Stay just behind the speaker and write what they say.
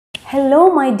Hello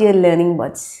my dear learning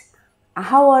buds,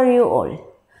 how are you all?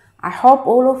 I hope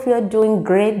all of you are doing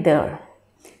great there.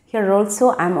 Here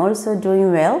also I am also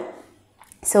doing well.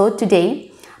 So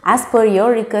today, as per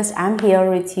your request, I am here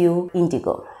with you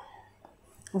Indigo.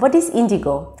 What is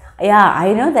Indigo? Yeah,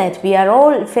 I know that we are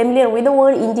all familiar with the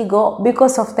word Indigo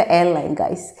because of the airline,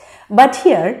 guys. But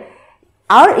here,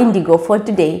 our Indigo for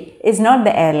today is not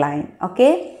the airline,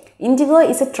 okay? Indigo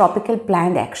is a tropical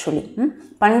plant actually.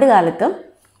 പണ്ട് കാലത്ത്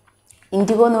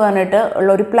IndiGo എന്ന് പറഞ്ഞിട്ട് ഉള്ള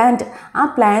ഒരു plant, ആ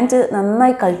plant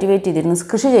നന്നായി cultivate ചെയ്തിരുന്നു,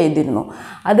 കൃഷി ചെയ്തിരുന്നു.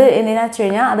 അത് എന്തിനാണെന്ന് വെച്ച്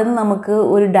കഴിഞ്ഞാൽ അതിൽ നിന്ന് നമുക്ക്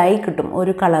ഒരു ഡൈ കിട്ടും,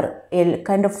 ഒരു colour,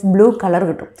 kind of blue colour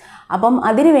കിട്ടും. അപ്പം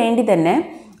അതിന് വേണ്ടി തന്നെ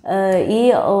ഈ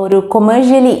ഒരു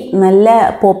കൊമേഴ്ഷ്യലി നല്ല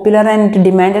പോപ്പുലർ ആൻഡ്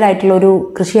ഡിമാൻഡഡ് ആയിട്ടുള്ള ഒരു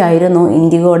കൃഷിയായിരുന്നു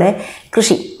ഇൻഡിഗോയുടെ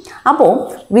കൃഷി. അപ്പോൾ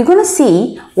we're going to see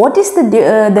what is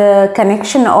the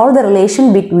connection or the relation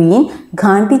between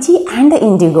Gandhiji and the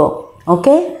indigo.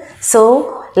 Okay, so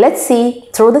let's see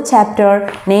through the chapter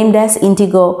named as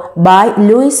Indigo by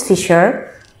Fischer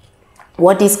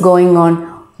what is going on,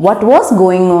 what was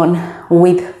going on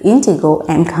with indigo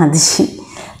and Gandhiji.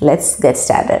 Let's get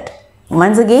started.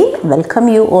 Once again, welcome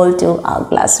you all to our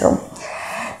classroom.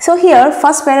 So here,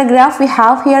 first paragraph we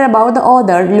have here about the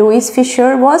author.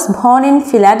 Fischer was born in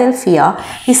Philadelphia.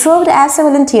 He served as a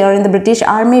volunteer in the British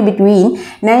Army between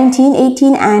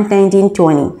 1918 and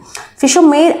 1920. Fischer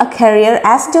made a career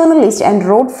as a journalist and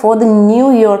wrote for the New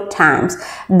York Times,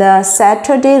 the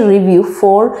Saturday Review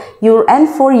and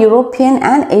for European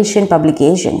and Asian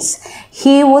publications.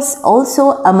 He was also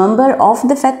a member of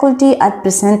the faculty at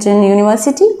Princeton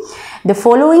University. The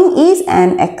following is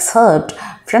an excerpt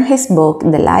from his book,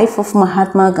 The Life of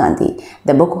Mahatma Gandhi.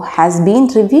 The book has been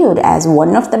reviewed as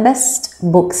one of the best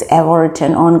books ever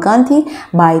written on Gandhi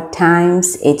by Times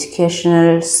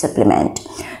Educational Supplement.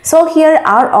 So here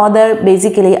our author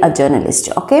basically a journalist,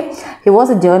 okay? He was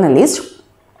a journalist.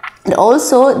 And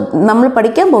also നമ്മൾ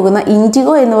പഠിക്കാൻ പോകുന്ന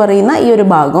IndiGo എന്ന് പറയുന്ന ഈ ഒരു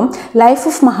ഭാഗം life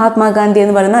of Mahatma Gandhi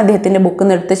എന്ന് പറയുന്ന അദ്ദേഹത്തിൻ്റെ ബുക്കിൽ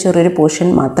നിന്ന് എടുത്ത ചെറിയൊരു പോർഷൻ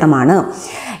മാത്രമാണ്.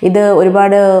 ഇത്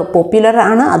ഒരുപാട് പോപ്പുലർ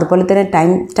ആണ്. അതുപോലെ തന്നെ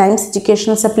times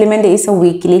educational supplement is A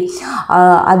weekly,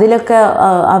 അതിലൊക്കെ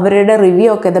അവരുടെ റിവ്യൂ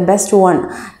ഒക്കെ ദ ബെസ്റ്റ് വൺ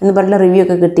എന്ന് പറഞ്ഞ റിവ്യൂ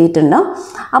ഒക്കെ കിട്ടിയിട്ടുണ്ട്.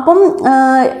 അപ്പം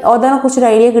ഓതറിനെക്കുറിച്ചൊരു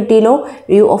ഐഡിയ കിട്ടിയല്ലോ.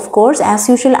 U of course as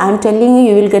usual I M telling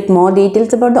you will get more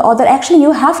details about the author. Actually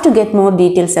you have to get more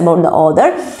details about the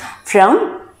author from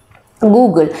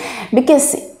Google. Because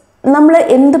നമ്മൾ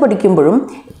എന്ത് പഠിക്കുമ്പോഴും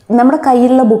നമ്മുടെ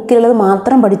കയ്യിലുള്ള ബുക്കിലുള്ളത്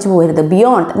മാത്രം പഠിച്ചു പോകരുത്.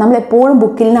 ബിയോണ്ട് നമ്മളെപ്പോഴും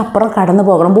ബുക്കിലിനപ്പുറം കടന്നു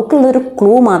പോകണം. ബുക്കിലുള്ളൊരു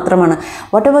ക്ലൂ മാത്രമാണ്.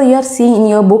 What ever you are seeing in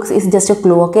your books is just A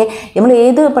clue. Okay, നമ്മൾ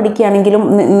ഏത് പഠിക്കുകയാണെങ്കിലും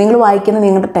നിങ്ങൾ വായിക്കുന്ന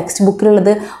നിങ്ങളുടെ ടെക്സ്റ്റ്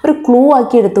ബുക്കിലുള്ളത് ഒരു ക്ലൂ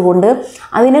ആക്കി എടുത്തുകൊണ്ട്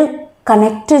അതിന്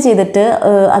കണക്റ്റ് ചെയ്തിട്ട്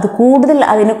അത് കൂടുതൽ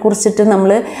അതിനെക്കുറിച്ചിട്ട്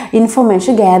നമ്മൾ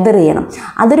ഇൻഫർമേഷൻ ഗ്യാദർ ചെയ്യണം.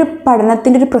 അതൊരു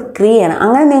പഠനത്തിൻ്റെ ഒരു പ്രക്രിയയാണ്.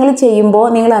 അങ്ങനെ നിങ്ങൾ ചെയ്യുമ്പോൾ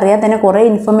നിങ്ങളറിയാതെ തന്നെ കുറേ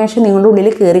ഇൻഫർമേഷൻ നിങ്ങളുടെ ഉള്ളിൽ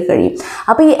കയറി കഴിയും.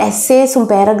 അപ്പോൾ ഈ എസ്സേസും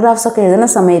പാരഗ്രാഫ്സൊക്കെ എഴുതുന്ന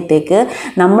സമയത്തേക്ക്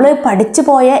നമ്മൾ പഠിച്ചു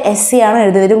പോയ എസ്സേ ആണ്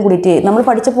എഴുതുന്നതിലും കൂടിയിട്ട് നമ്മൾ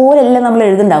പഠിച്ച പോലെയല്ല നമ്മൾ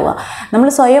എഴുതുന്നുണ്ടാവുക. നമ്മൾ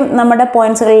സ്വയം നമ്മുടെ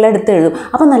പോയിൻറ്റ്സുകളെല്ലാം എടുത്ത് എഴുതും.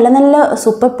 അപ്പോൾ നല്ല നല്ല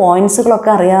സൂപ്പർ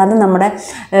പോയിൻറ്റ്സുകളൊക്കെ അറിയാതെ നമ്മുടെ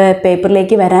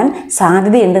പേപ്പറിലേക്ക് വരാൻ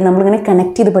സാധ്യതയുണ്ട്. നമ്മളിങ്ങനെ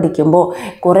കണക്ട് ചെയ്ത് പഠിക്കുമ്പോൾ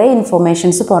കുറേ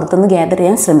ഇൻഫർമേഷൻസ് പുറത്തുനിന്ന് ഗ്യാദർ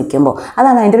ചെയ്യാൻ ശ്രമിക്കുമ്പോൾ.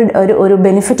 അതാണ് അതിൻ്റെ ഒരു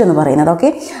ബെനിഫിറ്റ് എന്ന് പറയുന്നത്. ഓക്കെ,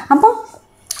 അപ്പം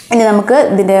ഇനി നമുക്ക്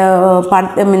ഇതിൻ്റെ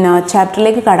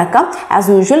ചാപ്റ്ററിലേക്ക് കടക്കാം. ആസ്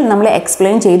യൂഷ്വൽ നമ്മൾ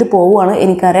എക്സ്പ്ലെയിൻ ചെയ്ത് പോവുകയാണ്.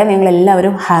 എനിക്കറിയാം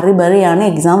നിങ്ങളെല്ലാവരും ഹറി ബറിയാണ്,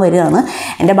 എക്സാം വരികയാണ്.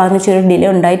 എൻ്റെ ഭാഗത്ത് നിന്ന് ചെറിയൊരു ഡിലേ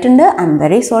ഉണ്ടായിട്ടുണ്ട്. I am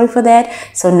very sorry for that.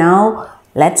 So now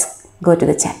let's go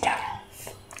to the chapter.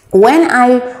 When I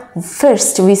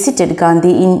first visited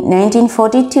Gandhi in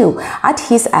 1942 at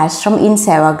his ashram in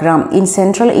Sevagram in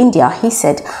central India, he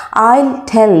said, "I'll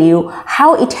tell you how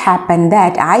it happened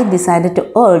that I decided to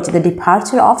urge the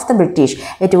departure of the British.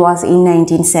 It was in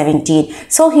 1917."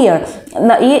 So here,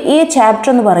 ഈ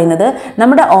chapter എന്ന് പറയുന്നത്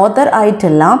നമ്മുടെ author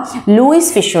ആയിട്ടുള്ള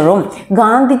ഫിഷറും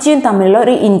ഗാന്ധിജിയും തമ്മിലുള്ള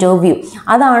ഒരു interview.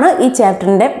 അതാണ് ഈ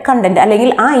ചാപ്റ്ററിൻ്റെ കണ്ടൻറ്റ്,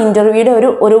 അല്ലെങ്കിൽ ആ ഇൻ്റർവ്യൂയുടെ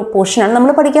ഒരു പോർഷനാണ്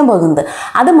നമ്മൾ പഠിക്കാൻ പോകുന്നത്.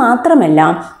 അത്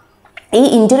മാത്രമല്ല, ഈ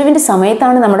ഇൻ്റർവ്യൂവിൻ്റെ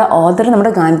സമയത്താണ് നമ്മുടെ ഓതർ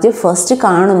നമ്മുടെ ഗാന്ധിജി ഫസ്റ്റ്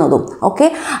കാണുന്നതും. ഓക്കെ,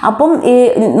 അപ്പം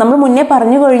നമ്മൾ മുന്നേ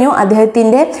പറഞ്ഞു കഴിഞ്ഞു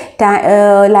അദ്ദേഹത്തിൻ്റെ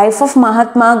ലൈഫ് ഓഫ്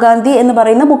മഹാത്മാഗാന്ധി എന്ന്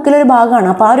പറയുന്ന ബുക്കിലൊരു ഭാഗമാണ്.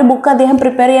 അപ്പോൾ ആ ഒരു ബുക്ക് അദ്ദേഹം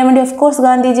പ്രിപ്പയർ ചെയ്യാൻ വേണ്ടി ഓഫ് കോഴ്സ്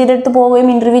ഗാന്ധിജിയുടെ അടുത്ത്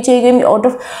പോവുകയും ഇൻ്റർവ്യൂ ചെയ്യുകയും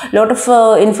ലോട്ട് ഓഫ്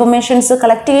ഇൻഫർമേഷൻസ്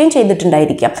കളക്ട് ചെയ്യുകയും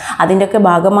ചെയ്തിട്ടുണ്ടായിരിക്കാം. അതിൻ്റെയൊക്കെ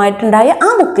ഭാഗമായിട്ടുണ്ടായ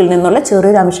ആ ബുക്കിൽ നിന്നുള്ള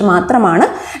ചെറിയൊരു അംശം മാത്രമാണ്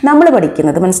നമ്മൾ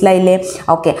പഠിക്കുന്നത്. മനസ്സിലായില്ലേ?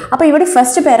 ഓക്കെ, അപ്പോൾ ഇവിടെ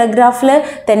ഫസ്റ്റ് പാരഗ്രാഫിൽ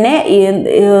തന്നെ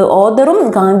ഓതറും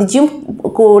ഗാന്ധിജിയും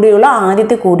കൂടിയുള്ള ആ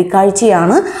ആദ്യത്തെ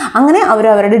കൂടിക്കാഴ്ചയാണ്. അങ്ങനെ അവർ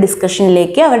അവരുടെ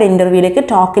ഡിസ്കഷനിലേക്ക്, അവരുടെ ഇൻ്റർവ്യൂയിലേക്ക്,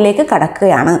 ടോക്കിലേക്ക്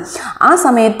കടക്കുകയാണ്. ആ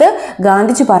സമയത്ത്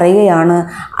ഗാന്ധിജി പറയുകയാണ്,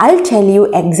 I'll tell you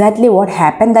exactly what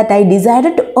happened that I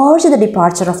decided to urge the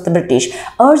departure of the British.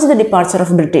 Urge the departure of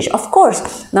British. Of course,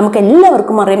 നമുക്ക്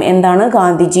എല്ലാവർക്കും അറിയാം എന്താണ്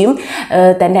ഗാന്ധിജിയും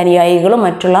തൻ്റെ അനുയായികളും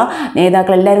മറ്റുള്ള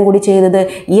നേതാക്കളെല്ലാവരും കൂടി ചെയ്തത്.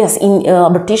 യെസ്,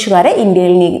 ബ്രിട്ടീഷുകാരെ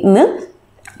ഇന്ത്യയിൽ നിന്ന്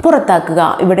പുറത്താക്കുക,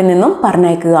 ഇവിടെ നിന്നും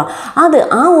പറഞ്ഞയക്കുക. അത്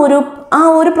ആ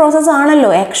ഒരു പ്രോസസ്സാണല്ലോ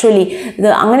ആക്ച്വലി. ഇത്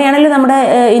അങ്ങനെയാണല്ലോ നമ്മുടെ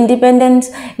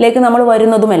ഇൻഡിപെൻഡൻസിലേക്ക് നമ്മൾ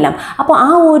വരുന്നതുമെല്ലാം. അപ്പോൾ ആ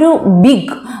ഒരു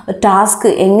ബിഗ് ടാസ്ക്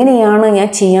എങ്ങനെയാണ് ഞാൻ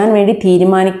ചെയ്യാൻ വേണ്ടി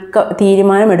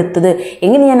തീരുമാനമെടുത്തത്,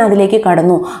 എങ്ങനെ ഞാൻ അതിലേക്ക്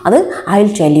കടന്നു, അത് ഐ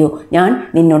വിൽ ടെൽ യു, ഞാൻ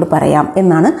നിന്നോട് പറയാം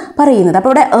എന്നാണ് പറയുന്നത്.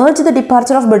 അപ്പോൾ ഇവിടെ urge the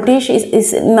departure of British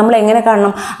നമ്മൾ എങ്ങനെ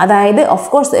കാണണം? അതായത് ഓഫ്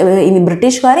കോഴ്സ്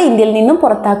ബ്രിട്ടീഷുകാരെ ഇന്ത്യയിൽ നിന്നും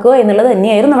പുറത്താക്കുക എന്നുള്ളത്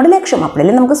തന്നെയായിരുന്നു നമ്മുടെ ലക്ഷ്യം.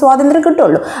 അപ്പോഴല്ലേ നമുക്ക് സ്വാതന്ത്ര്യം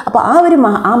കിട്ടുള്ളൂ. അപ്പോൾ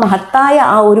ആ മഹത്തായ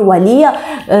ആ ഒരു വലിയ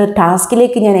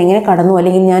ടാസ്കിലേക്ക് ഞാൻ എങ്ങനെ കടന്നു,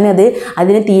 അല്ലെങ്കിൽ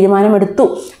അതിന് തീരുമാനമെടുത്തു,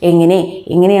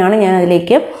 എങ്ങനെയാണ് ഞാൻ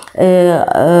അതിലേക്ക്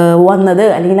വന്നത്,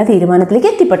 അല്ലെങ്കിൽ ആ തീരുമാനത്തിലേക്ക്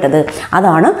എത്തിപ്പെട്ടത്,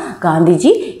 അതാണ്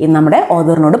ഗാന്ധിജി നമ്മുടെ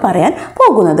ഓഥറിനോട് പറയാൻ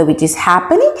പോകുന്നത്. Which is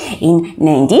happening in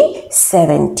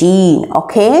 1917.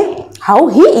 Okay, how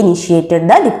he initiated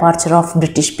the departure of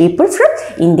British people from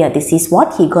India. This is what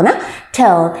he gonna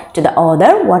tell to the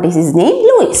author. What is his name?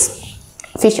 Louis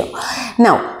Fischer.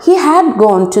 Now, he had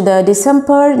gone to the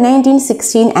December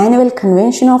 1916 annual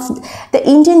convention of the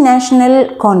Indian National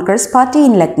Congress Party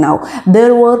in Lucknow.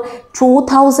 There were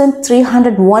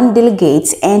 2,301 delegates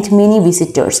and many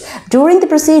visitors. During the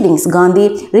proceedings, Gandhi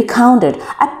recounted,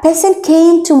 a peasant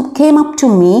came up to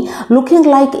me looking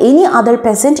like any other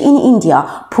peasant in India,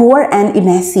 poor and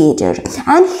emaciated.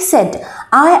 And he said,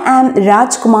 I am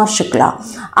Rajkumar Shukla.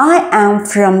 I am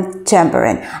from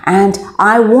Champaran and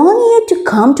I want you to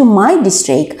come to my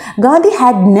district. Gandhi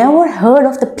had never heard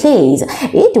of the place.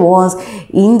 It was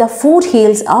in the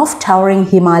foothills of towering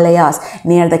Himalayas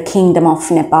near the kingdom of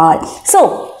Nepal. So,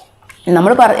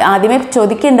 നമ്മൾ ആദ്യമേ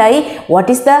ചോദിക്കേണ്ടായി,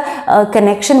 what is the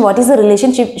connection, what is the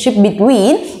relationship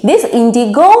between this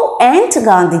IndiGo and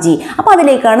Gandhiji. അപ്പോൾ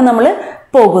അതിലേക്കാണ് നമ്മൾ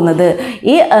പോകുന്നത്.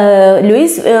 ഈ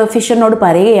Luis ഫിഷറിനോട്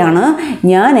പറയുകയാണ്,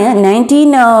 ഞാൻ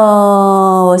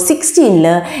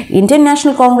 1916 Indian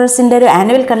national കോൺഗ്രസിൻ്റെ ഒരു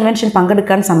ആനുവൽ കൺവെൻഷൻ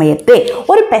പങ്കെടുക്കാൻ സമയത്തെ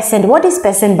ഒരു peasant, what is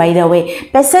peasant by the way?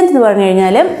 Peasant എന്ന് പറഞ്ഞു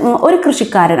കഴിഞ്ഞാൽ ഒരു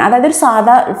കൃഷിക്കാരൻ, അതായത് ഒരു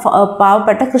സാധാ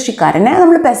പാവപ്പെട്ട കൃഷിക്കാരനെ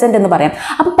നമ്മൾ പെസൻറ്റ് എന്ന് പറയാം.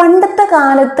 അപ്പോൾ പണ്ടത്തെ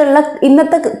കാലത്തുള്ള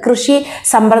ഇന്നത്തെ കൃഷി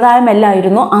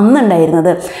സമ്പ്രദായമല്ലായിരുന്നു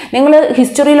അന്നുണ്ടായിരുന്നത്. നിങ്ങൾ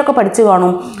ഹിസ്റ്ററിയിലൊക്കെ പഠിച്ചു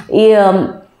കാണും, ഈ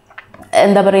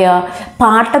എന്താ പറയുക,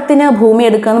 പാട്ടത്തിന് ഭൂമി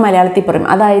എടുക്കുക എന്ന് മലയാളത്തിൽ പറയും.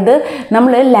 അതായത്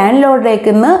നമ്മൾ ലാൻഡ്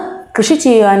ലോഡിലേക്ക് നിന്ന് കൃഷി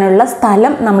ചെയ്യാനുള്ള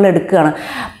സ്ഥലം നമ്മൾ എടുക്കുകയാണ്.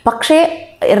 പക്ഷേ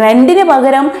റെൻറ്റിന്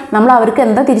പകരം നമ്മൾ അവർക്ക്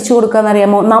എന്താ തിരിച്ചു കൊടുക്കുക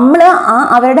എന്നറിയാമോ? നമ്മൾ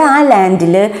അവരുടെ ആ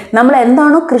ലാൻഡിൽ നമ്മൾ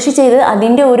എന്താണോ കൃഷി ചെയ്ത്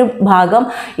അതിൻ്റെ ഒരു ഭാഗം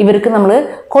ഇവർക്ക് നമ്മൾ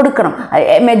കൊടുക്കണം.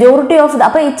 മെജോറിറ്റി ഓഫ്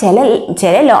അപ്പോൾ ഈ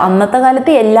ചില അന്നത്തെ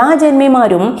കാലത്ത് എല്ലാ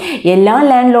ജന്മിമാരും എല്ലാ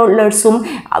land ലോഡേഴ്സും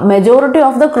majority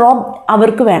of the crop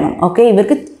അവർക്ക് വേണം. ഓക്കെ,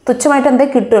 ഇവർക്ക് തുച്ഛമായിട്ട് എന്തേ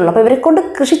കിട്ടുള്ളൂ. അപ്പോൾ ഇവരെ കൊണ്ട്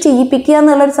കൃഷി ചെയ്യിപ്പിക്കുക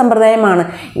എന്നുള്ളൊരു സമ്പ്രദായമാണ്.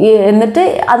 എന്നിട്ട്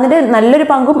അതിൻ്റെ നല്ലൊരു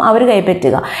പങ്കും അവർ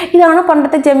കൈപ്പറ്റുക. ഇതാണ്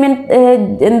പണ്ടത്തെ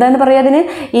എന്താന്ന് പറയുക, അതിന്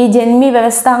ഈ ജന്മി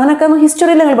വ്യവസ്ഥ, അങ്ങനെയൊക്കെ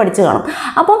ഹിസ്റ്ററിയിൽ ഞങ്ങൾ പഠിച്ചു കാണും.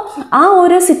 അപ്പം ആ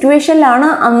ഒരു സിറ്റുവേഷനിലാണ്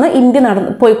അന്ന് ഇന്ത്യ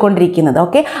പോയിക്കൊണ്ടിരിക്കുന്നത്.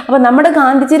 ഓക്കെ, അപ്പോൾ നമ്മുടെ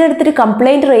ഗാന്ധിജിയുടെ അടുത്തൊരു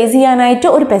കംപ്ലയിൻറ്റ് റേസ് ചെയ്യാനായിട്ട്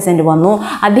ഒരു പെസൻറ്റ് വന്നു.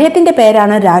 അദ്ദേഹത്തിൻ്റെ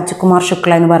പേരാണ് രാജ്കുമാർ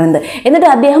ശുക്ല എന്ന് പറയുന്നത്. എന്നിട്ട്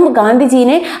അദ്ദേഹം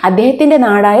ഗാന്ധിജീനെ അദ്ദേഹത്തിൻ്റെ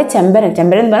നാടായ ചെമ്പരൻ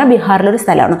എന്ന് പറഞ്ഞാൽ ബീഹാറിലൊരു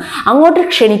സ്ഥലമാണ്, അങ്ങോട്ട്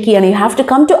ക്ഷണിക്കുകയാണ്. You have to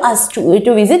come to us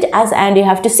to visit us and you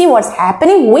have to see what's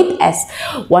happening with us,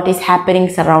 what is happening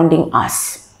surrounding us.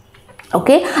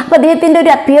 Okay, അപ്പോൾ അദ്ദേഹത്തിൻ്റെ ഒരു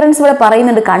അപ്പിയറൻസ് ഇവിടെ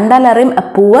പറയുന്നുണ്ട്. കണ്ടാൽ അറിയും, A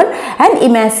poor and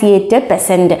ഇമാസിയേറ്റഡ്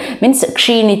peasant means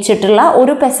ക്ഷീണിച്ചിട്ടുള്ള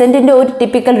ഒരു പെസൻറ്റിൻ്റെ ഒരു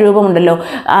ടിപ്പിക്കൽ രൂപമുണ്ടല്ലോ,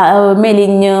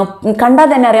 മെലിഞ്ഞ് കണ്ടാൽ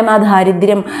തന്നെ അറിയാം ആ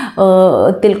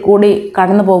ദാരിദ്ര്യത്തിൽ കൂടി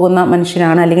കടന്നു പോകുന്ന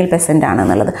മനുഷ്യനാണ് അല്ലെങ്കിൽ പെസൻ്റ് ആണ്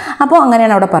എന്നുള്ളത്. അപ്പോൾ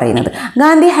അങ്ങനെയാണ് അവിടെ പറയുന്നത്.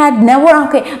 ഗാന്ധി ഹാഡ് നെവർ,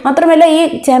 ഓക്കെ, മാത്രമല്ല ഈ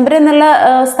ചെമ്പര എന്നുള്ള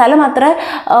സ്ഥലം അത്ര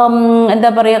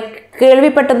എന്താ പറയുക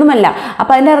കേൾവിപ്പെട്ടതുമല്ല.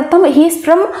 അപ്പോൾ അതിൻ്റെ അർത്ഥം ഹീസ്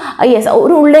ഫ്രം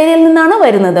ഒരു ഉള്ളേരിയയിൽ നിന്നാണ്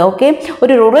വരുന്നത്. ഓക്കെ,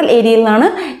 ഒരു റൂറൽ ഏരിയയിൽ നിന്നാണ്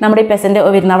നമ്മുടെ ഈ പെസൻ്റ്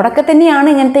വരുന്നത്. അവിടെയൊക്കെ തന്നെയാണ്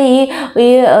ഇങ്ങനത്തെ ഈ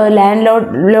ലാൻഡ്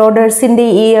ലോഡേഴ്സിൻ്റെ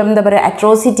ഈ എന്താ പറയുക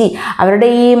അട്രോസിറ്റി, അവരുടെ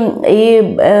ഈ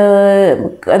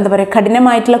എന്താ പറയുക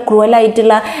കഠിനമായിട്ടുള്ള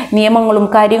ക്രൂവലായിട്ടുള്ള നിയമങ്ങളും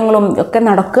കാര്യങ്ങളും ഒക്കെ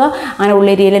നടക്കുക. അങ്ങനെ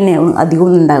ഉള്ളേരിയയിൽ തന്നെയാണ്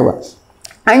അധികവും ഉണ്ടാവുക.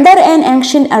 Under an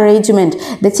ancient arrangement,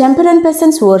 the Champaran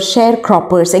peasants were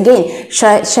sharecroppers. Again,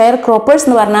 sharecroppers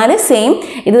എന്ന് പറഞ്ഞാൽ സെയിം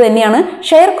ഇത് തന്നെയാണ്.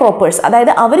 sharecroppers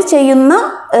അതായത് അവർ ചെയ്യുന്ന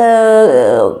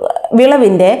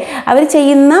വിളവിൻ്റെ അവർ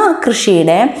ചെയ്യുന്ന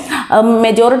കൃഷിയുടെ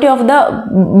മെജോറിറ്റി ഓഫ് ദ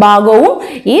ഭാഗവും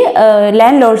ഈ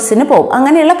ലാൻഡ് ലോഡ്സിന് പോകും.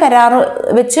 അങ്ങനെയുള്ള കരാർ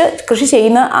വെച്ച് കൃഷി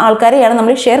ചെയ്യുന്ന ആൾക്കാരെയാണ്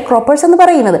നമ്മൾ ഷെയർ ക്രോപ്പേഴ്സ് എന്ന്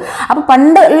പറയുന്നത്. അപ്പോൾ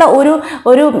പണ്ടുള്ള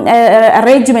ഒരു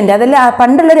അറേഞ്ച്മെൻറ്റ്, അതിൽ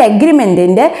പണ്ടുള്ളൊരു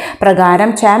അഗ്രിമെൻറ്റിൻ്റെ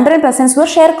പ്രകാരം ചാമ്പരൻ പ്രസൻസ് ഫോർ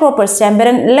ഷെയർ ക്രോപ്പേഴ്സ്,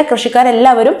 ചാമ്പരനിലെ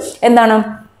കൃഷിക്കാരെല്ലാവരും എന്താണ്,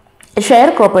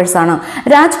 sharecroppers ആണ്.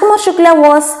 Rajkumar Shukla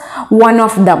was one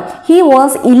of them. He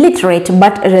was illiterate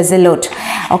but resolute.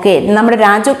 Okay, നമ്മുടെ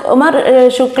രാജകുമാർ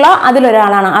ശുക്ല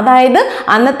അതിലൊരാളാണ്. അതായത്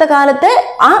അന്നത്തെ കാലത്ത്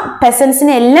ആ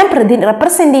പെസൻസിനെ എല്ലാം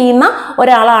റെപ്രസെൻ്റ് ചെയ്യുന്ന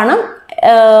ഒരാളാണ്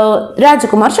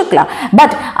രാജകുമാർ ശുക്ല.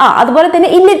 ബട്ട് അതുപോലെ തന്നെ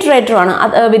ഇല്ലിറ്ററേറ്ററാണ്,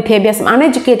 വിദ്യാഭ്യാസം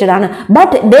അൺഎഡ്യൂക്കേറ്റഡ് ആണ്.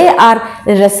 But they are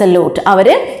resolute, our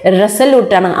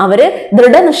റെസല്യൂട്ടാണ്, our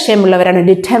ദൃഢനിശ്ചയമുള്ളവരാണ്,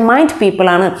 determined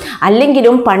പീപ്പിളാണ്.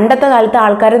 അല്ലെങ്കിലും പണ്ടത്തെ കാലത്തെ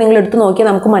ആൾക്കാരെ നിങ്ങൾ എടുത്ത് നോക്കിയാൽ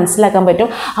നമുക്ക് മനസ്സിലാക്കാൻ പറ്റും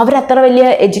അവരത്ര വലിയ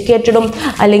എഡ്യൂക്കേറ്റഡും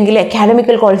അല്ലെങ്കിൽ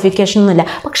അക്കാഡമിക്കൽ ക്വാളിഫിക്കേഷനും ഒന്നുമില്ല.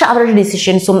 പക്ഷെ അവരുടെ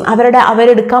ഡിസിഷൻസും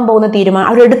അവരെടുക്കാൻ പോകുന്ന തീരുമാനം,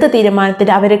 അവരെടുത്ത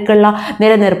തീരുമാനത്തിൽ അവർക്കുള്ള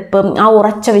നിലനിർപ്പ്, ആ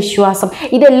ഉറച്ച വിശ്വാസം,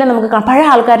 ഇതെല്ലാം നമുക്ക് പഴയ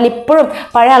ആൾക്കാരിൽ ഇപ്പോഴും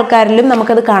പഴയ ആൾക്കാരിലും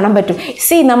നമുക്കത് കാണാൻ പറ്റും.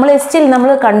 നമ്മൾ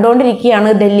കണ്ടുകൊണ്ടിരിക്കുകയാണ്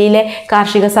ഡൽഹിയിലെ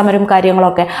കാർഷിക സമരം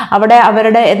കാര്യങ്ങളൊക്കെ. അവിടെ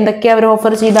അവരുടെ എന്തൊക്കെ അവർ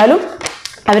ഓഫർ ചെയ്താലും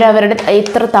അവരുടെ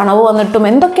ഇത്ര തണവ് വന്നിട്ടും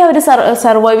എന്തൊക്കെ അവർ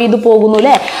സർവൈവ് ചെയ്ത് പോകുന്നു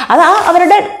അല്ലേ. അത്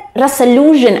അവരുടെ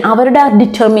റെസല്യൂഷൻ, അവരുടെ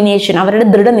ഡിറ്റർമിനേഷൻ, അവരുടെ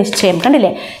ദൃഢനിശ്ചയം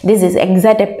കണ്ടില്ലേ. This is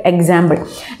exact example.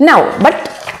 Now but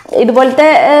ഇതുപോലത്തെ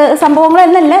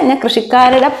സംഭവങ്ങളൊന്നല്ല, ഞാൻ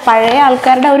കൃഷിക്കാരുടെ പഴയ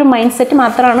ആൾക്കാരുടെ ഒരു മൈൻഡ് സെറ്റ്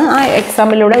മാത്രമാണ് ആ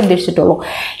എക്സാമ്പിളിലൂടെ ഉദ്ദേശിച്ചിട്ടുള്ളൂ.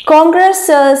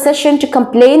 Congress session to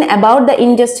complain about the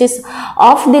injustice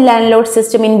of the land load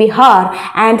system in Bihar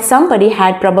and somebody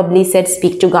had probably Z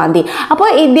speak to Gandhi. അപ്പോൾ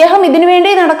ഇദ്ദേഹം ഇതിനു വേണ്ടി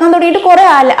നടക്കാൻ തുടങ്ങിയിട്ട് കുറേ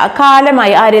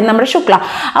കാലമായി. ആര്? നമ്മുടെ ശുക്ല.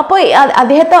 അപ്പോൾ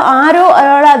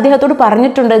അദ്ദേഹത്തോട്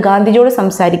പറഞ്ഞിട്ടുണ്ട് ഗാന്ധിജിയോട്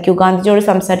സംസാരിക്കൂ, ഗാന്ധിജിയോട്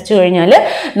സംസാരിച്ചു കഴിഞ്ഞാൽ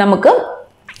നമുക്ക്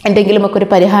എന്തെങ്കിലുമൊക്കെ ഒരു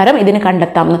പരിഹാരം ഇതിന്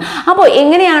കണ്ടെത്താമെന്ന്. അപ്പോൾ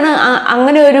എങ്ങനെയാണ്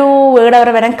അങ്ങനെ ഒരു വേർഡ് അവർ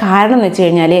വരാൻ കാരണം എന്ന് വെച്ച്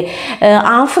കഴിഞ്ഞാൽ,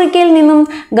 ആഫ്രിക്കയിൽ നിന്നും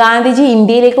ഗാന്ധിജി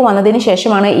ഇന്ത്യയിലേക്ക് വന്നതിന്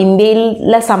ശേഷമാണ്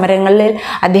ഇന്ത്യയിലെ സമരങ്ങളിൽ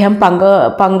അദ്ദേഹം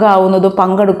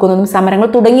പങ്കെടുക്കുന്നതും സമരങ്ങൾ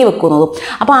തുടങ്ങി വെക്കുന്നതും.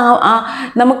 അപ്പോൾ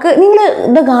നിങ്ങൾ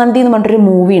ഗാന്ധി എന്ന് പറഞ്ഞിട്ടൊരു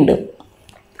മൂവി ഉണ്ട്,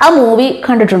 ആ മൂവി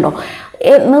കണ്ടിട്ടുണ്ടോ?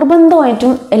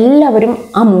 നിർബന്ധമായിട്ടും എല്ലാവരും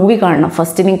ആ മൂവി കാണണം.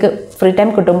 ഫസ്റ്റ് നിങ്ങൾക്ക് ഫ്രീ ടൈം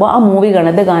കിട്ടുമ്പോൾ ആ മൂവി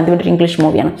കാണുന്നത് ഗാന്ധിയുടെ ഒരു ഇംഗ്ലീഷ്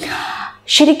മൂവിയാണ്.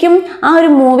 ശരിക്കും ആ ഒരു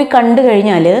മൂവി കണ്ടു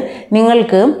കഴിഞ്ഞാൽ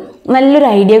നിങ്ങൾക്ക് നല്ലൊരു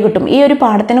ഐഡിയ കിട്ടും. ഈ ഒരു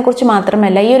പാഠത്തിനെ കുറിച്ച്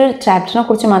മാത്രമല്ല, ഈ ഒരു ചാപ്റ്ററിനെ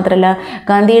കുറിച്ച് മാത്രമല്ല,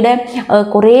 ഗാന്ധിയുടെ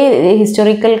കുറേ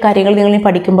ഹിസ്റ്റോറിക്കൽ കാര്യങ്ങൾ നിങ്ങൾ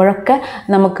പഠിക്കുമ്പോഴൊക്കെ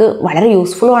നമുക്ക് വളരെ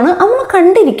യൂസ്ഫുള്ളുമാണ്. നമ്മൾ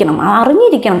കണ്ടിരിക്കണം,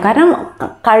 അറിഞ്ഞിരിക്കണം. കാരണം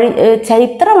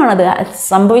ചരിത്രമാണത്,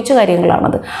 സംഭവിച്ച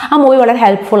കാര്യങ്ങളാണത്. ആ മൂവി വളരെ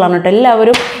ഹെൽപ്ഫുള്ളാണ് കേട്ടോ.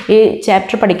 എല്ലാവരും ഈ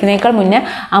ചാപ്റ്റർ പഠിക്കുന്നതിനേക്കാൾ മുന്നേ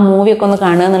ആ മൂവിയൊക്കെ ഒന്ന്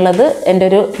കാണുക എന്നുള്ളത് എൻ്റെ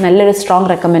ഒരു നല്ലൊരു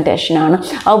സ്ട്രോങ് റെക്കമെൻഡേഷനാണ്.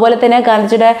 അതുപോലെ തന്നെ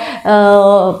ഗാന്ധിജിയുടെ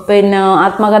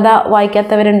ആത്മകഥ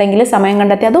വായിക്കാത്തവരുണ്ടെങ്കിൽ സമയം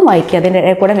കണ്ടെത്തി അതും വായിക്കുക.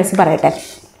 അതിൻ്റെ കൂടെ പറയട്ടെ.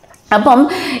 അപ്പം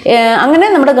അങ്ങനെ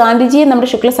നമ്മുടെ ഗാന്ധിജിയെ നമ്മുടെ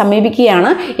ശുക്ല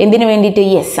സമീപിക്കുകയാണ്. എന്തിനു വേണ്ടിയിട്ട്?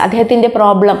 യെസ്, അദ്ദേഹത്തിൻ്റെ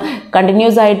പ്രോബ്ലം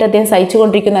കണ്ടിന്യൂസ് ആയിട്ട് അദ്ദേഹം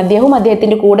സഹിച്ചുകൊണ്ടിരിക്കുന്ന, അദ്ദേഹവും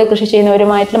അദ്ദേഹത്തിൻ്റെ കൂടെ കൃഷി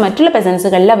ചെയ്യുന്നവരുമായിട്ടുള്ള മറ്റുള്ള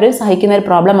പെസൻസുകൾ എല്ലാവരും സഹിക്കുന്ന ഒരു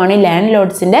പ്രോബ്ലമാണ് ഈ ലാൻഡ്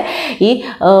ലോഡ്സിൻ്റെ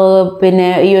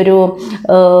ഈ ഒരു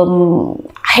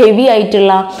ഹെവി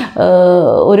ആയിട്ടുള്ള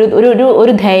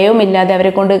ഒരു ധൈര്യവുമില്ലാതെ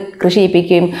അവരെ കൊണ്ട് കൃഷി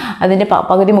ചെയ്യിപ്പിക്കുകയും അതിൻ്റെ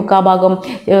പകുതി മുക്കാഭാഗം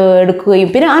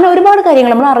എടുക്കുകയും പിന്നെ അങ്ങനെ ഒരുപാട്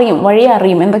കാര്യങ്ങൾ നമ്മൾ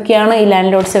അറിയും എന്തൊക്കെയാണ് ഈ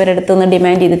ലാൻഡ് ലോഡ്സ് അവരുടെ അടുത്ത് നിന്ന്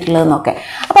ഡിമാൻഡ് ചെയ്തിട്ടുള്ളതെന്നൊക്കെ.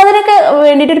 അപ്പോൾ അതിനൊക്കെ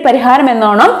വേണ്ടിയിട്ടൊരു പരിഹാരം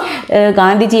എന്നോണം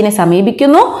ഗാന്ധിജീനെ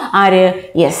സമീപിക്കുന്നു. ആര്?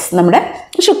 യെസ്, നമ്മുടെ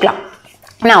Shukla.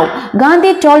 Now,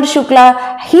 Gandhi told Shukla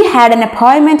he had an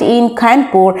appointment in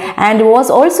Kanpur and was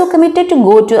also committed to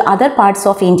go to other parts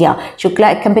of India. Shukla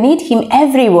accompanied him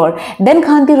everywhere. Then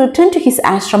Gandhi returned to his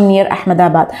ashram near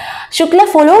Ahmedabad. Shukla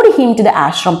followed him to the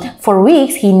ashram. For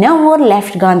weeks, he never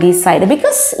left Gandhi's side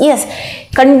because, yes,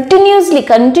 continuously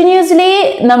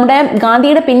നമ്മുടെ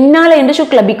ഗാന്ധിയുടെ പിന്നാലെ ഉണ്ട്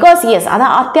Shukla. Because yes, അത്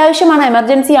അത്യാവശ്യമാണ്,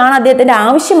 emergency ആണ്, അദ്ദേഹത്തിൻ്റെ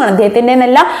ആവശ്യമാണ്, അദ്ദേഹത്തിൻ്റെ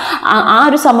എന്നല്ല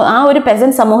ആ ഒരു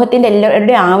പെസന്റ് സമൂഹത്തിൻ്റെ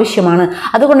എല്ലാവരുടെ ആവശ്യമാണ്.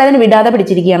 അതുകൊണ്ട് അതിന് വിടാതെ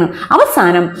പിടിച്ചിരിക്കുകയാണ്.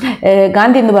 അവസാനം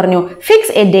ഗാന്ധി എന്ന് പറഞ്ഞു,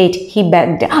 fix A date. He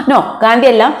begged. No, Gandhi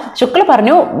അല്ല, ശുക്ല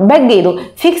പറഞ്ഞു, ബെഗ് ചെയ്തു.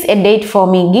 Fix A date for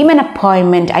me, give N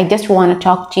appointment. I just want to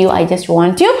talk to you. I just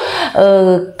want to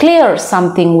clear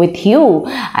something with you.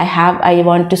 I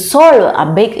want to solve a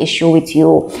big issue with you.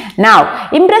 Now,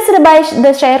 impressed by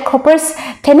the sharecroppers'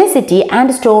 tenacity and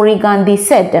story, Gandhi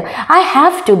said, I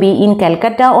have to be in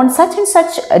Calcutta on such and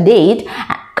such a date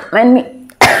when we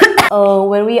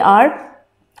where we are.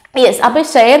 Yes, അപ്പോൾ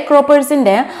share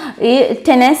ക്രോപ്പേഴ്സിൻ്റെ ഈ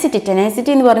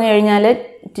tenacity എന്ന് പറഞ്ഞു കഴിഞ്ഞാൽ,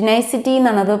 tenacity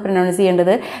എന്നാണ് അത് pronounce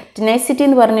ചെയ്യേണ്ടത്. Tenacity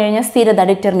എന്ന് പറഞ്ഞു കഴിഞ്ഞാൽ സ്ഥിരത,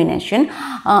 ഡിറ്റർമിനേഷൻ.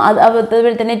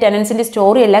 അതുപോലെ തന്നെ ടെനൻസിൻ്റെ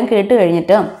സ്റ്റോറി എല്ലാം കേട്ട്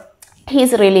കഴിഞ്ഞിട്ട് he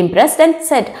is really impressed and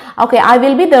said, okay, I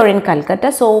will be there in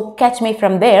Calcutta, so catch me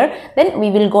from there, then we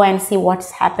will go and see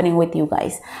what's happening with you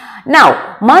guys. Now,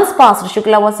 months passed.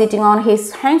 Shukla was sitting on his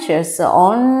haunches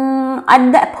at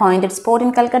the appointed spot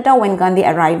in Calcutta when Gandhi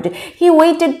arrived. He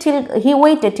waited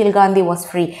till Gandhi was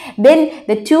free. Then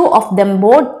the two of them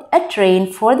boarded a train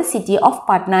for the city of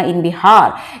Patna in Bihar.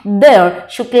 There,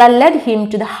 Shukla led him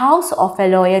to the house of a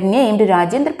lawyer named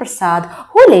Rajendra Prasad,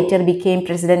 who later became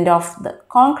president of the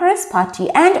Congress Party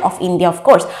and of India, of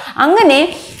course. Angane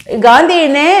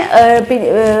Gandhine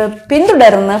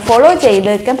pintudarnu follow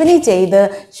cheythu accompany cheythu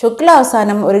Shukla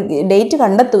avasanam oru date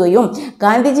kandathukayum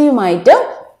Gandhijiyumayittu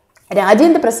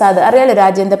Rajendra Prasad, അറിയാലോ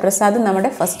രാജേന്ദ്ര പ്രസാദ് നമ്മുടെ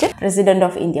first president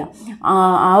of India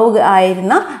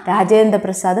ആയിരുന്ന Rajendra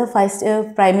Prasad first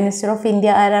prime minister of India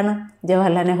ആരാണ്?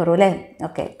 ജവഹർലാൽ നെഹ്റു അല്ലേ?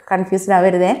 Okay, confused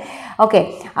ആവരുതേ. Okay,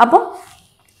 അപ്പം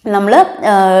നമ്മൾ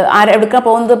എവിടേക്കാണ്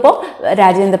പോകുന്നത്? ഇപ്പോൾ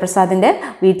രാജേന്ദ്ര പ്രസാദിൻ്റെ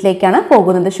വീട്ടിലേക്കാണ്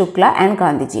പോകുന്നത്, Shukla and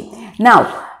Gandhiji. Now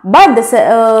but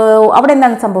അവിടെ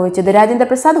എന്താണ് സംഭവിച്ചത്? Rajendra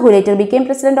Prasad, who later became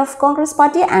president of Congress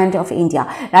Party and of India.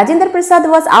 Rajendra Prasad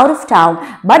was out of town,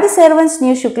 but the servants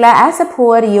knew Shukla as a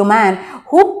poor human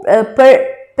who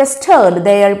pestered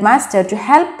their master to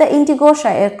help the Indigo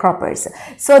sharecroppers.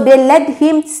 So they let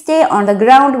him stay on the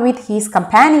ground with his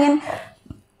companion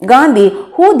Gandhi,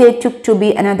 who they took to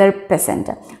be another peasant.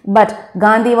 But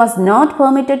Gandhi was not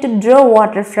permitted to draw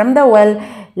water from the well,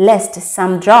 lest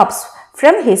some drops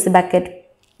from his bucket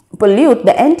pollute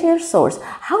the entire source.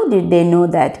 How did they know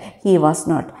that he was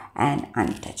not an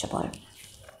untouchable?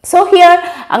 So here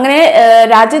അങ്ങനെ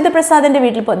രാജേന്ദ്ര പ്രസാദിൻ്റെ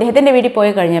അദ്ദേഹത്തിൻ്റെ വീട്ടിൽ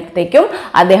പോയി കഴിഞ്ഞപ്പോഴത്തേക്കും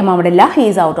അദ്ദേഹം അവിടെ ഇല്ല. He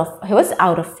was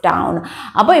out of town.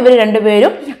 അപ്പോൾ ഇവർ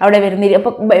രണ്ടുപേരും അവിടെ വരുന്നില്ല.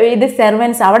 അപ്പോൾ ഇത്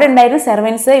സെർവൻസ് അവിടെ ഉണ്ടായിരുന്ന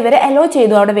സെർവൻസ് ഇവരെ അലോ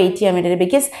ചെയ്തു അവിടെ വെയിറ്റ് ചെയ്യാൻ വേണ്ടിയിട്ട്.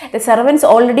 Because the servants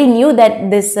already knew that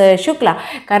this Shukla,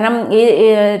 കാരണം ഈ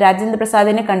രാജേന്ദ്ര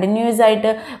പ്രസാദിനെ കണ്ടിന്യൂസ്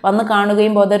ആയിട്ട് വന്ന്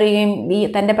കാണുകയും ബോധറുകയും ഈ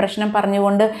തൻ്റെ പ്രശ്നം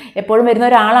പറഞ്ഞുകൊണ്ട് എപ്പോഴും വരുന്ന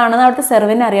ഒരാളാണെന്ന് അവിടുത്തെ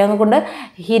സെർവൻറ്റിന് അറിയാവുന്നതുകൊണ്ട്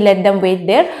he let them wait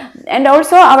there. And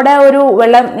also അവിടെ ഒരു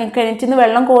കിണറ്റിൽ നിന്ന്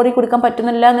വെള്ളം കോരി കൊടുക്കാൻ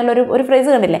പറ്റുന്നില്ല എന്നുള്ളൊരു ഫ്രേസ്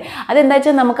കണ്ടില്ലേ? അതെന്താ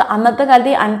വെച്ചാൽ നമുക്ക് അന്നത്തെ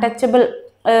കാലത്ത് ഈ അൺടച്ചബിൾ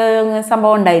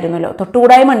സംഭവം ഉണ്ടായിരുന്നല്ലോ,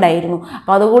 തൊട്ടുകൂടായ്മ ഉണ്ടായിരുന്നു.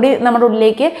 അപ്പോൾ അതുകൂടി നമ്മുടെ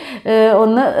ഉള്ളിലേക്ക്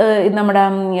ഒന്ന് നമ്മുടെ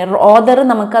ഓദർ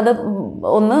നമുക്കത്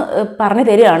ഒന്ന് പറഞ്ഞു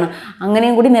തരികയാണ്.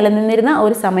 അങ്ങനെയും കൂടി നിലനിന്നിരുന്ന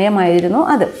ഒരു സമയമായിരുന്നു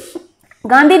അത്.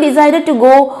 Gandhi decided to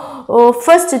go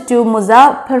first to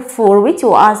Muzaffarpur, which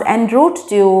was en route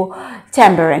to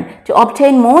Chamberan, to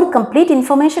obtain more complete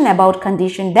information about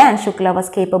condition than Shukla was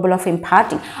capable of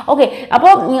imparting. Okay,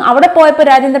 അപ്പോൾ അവിടെ പോയപ്പോൾ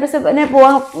രാജേന്ദ്ര പ്രസാദിനെ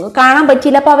കാണാൻ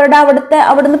പറ്റിയില്ല. അപ്പോൾ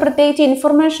അവിടുന്ന് പ്രത്യേകിച്ച്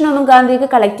ഇൻഫർമേഷൻ ഒന്നും ഗാന്ധിക്ക്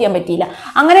കളക്ട് ചെയ്യാൻ പറ്റിയില്ല.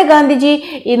 അങ്ങനെ ഗാന്ധിജി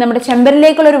ഈ നമ്മുടെ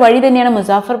ചെമ്പറിലേക്കുള്ള ഒരു വഴി തന്നെയാണ്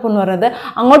മുസാഫർപൂർ എന്ന് പറയുന്നത്,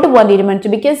 അങ്ങോട്ട് പോകാൻ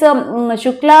തീരുമാനിച്ചു. Because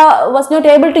Shukla was not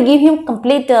able to give him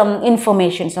complete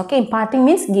informations. Okay, imparting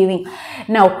means giving.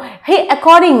 Now he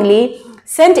accordingly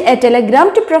sent a telegram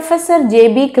to Professor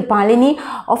J.B. Kripalani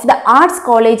of the Arts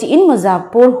College in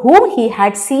Muzaffarpur, whom he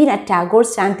had seen at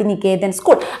Tagore's Shantiniketan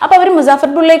School. അപ്പോൾ അവർ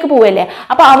മുസാഫർപൂരിലേക്ക് പോവല്ലേ.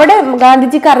 അപ്പോൾ അവിടെ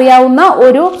ഗാന്ധിജിക്ക് അറിയാവുന്ന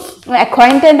ഒരു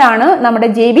അക്വൈൻറ്റൻ്റ് ആണ് നമ്മുടെ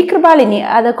JB Kripalani,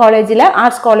 അത് കോളേജിലെ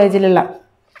ആർട്സ് കോളേജിലുള്ള.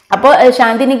 അപ്പോൾ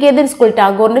ശാന്തിനികേതൻ സ്കൂൾ,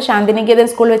 ടാഗോറിൻ്റെ ശാന്തിനികേതൻ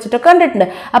സ്കൂൾ വെച്ചിട്ടൊക്കെ കണ്ടിട്ടുണ്ട്.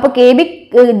 അപ്പോൾ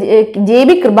JB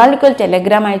Kripalaniക്ക് ഒരു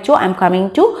ടെലഗ്രാം അയച്ചു, I am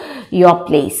coming to your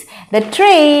place. The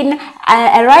train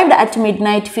arrived at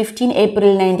midnight 15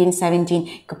 April 1917.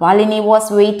 Kripalani was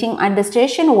waiting at the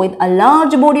station with a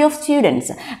large body of students.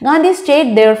 Gandhi stayed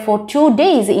there for 2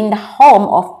 days in the home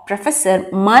of Professor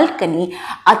Malkani,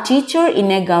 a teacher in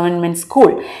a government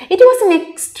school. It was an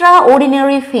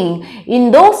extraordinary thing in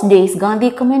those days,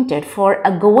 Gandhi commented, for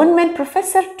a government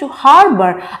professor to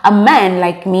harbor a man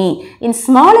like me. In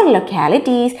smaller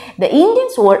localities, the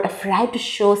Indians were afraid to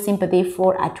show sympathy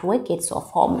for advocates of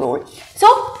home rule. So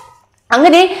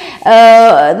അങ്ങനെ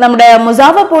നമ്മുടെ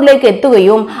മുസാഫർപൂരിലേക്ക്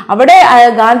എത്തുകയും അവിടെ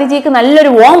ഗാന്ധിജിക്ക്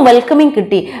നല്ലൊരു warm welcoming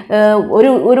കിട്ടി.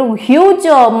 ഒരു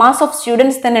huge mass of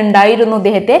students തന്നെ ഉണ്ടായിരുന്നു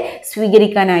അദ്ദേഹത്തെ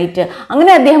സ്വീകരിക്കാനായിട്ട്.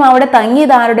 അങ്ങനെ അദ്ദേഹം അവിടെ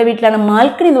തങ്ങിയത് ആരുടെ വീട്ടിലാണ്?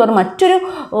 മാൽക്കണി എന്ന് പറഞ്ഞ മറ്റൊരു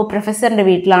പ്രൊഫസറിൻ്റെ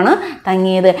വീട്ടിലാണ്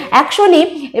തങ്ങിയത്. ആക്ച്വലി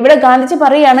ഇവിടെ ഗാന്ധിജി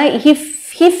പറയുകയാണ്,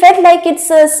 he felt like it's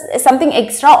something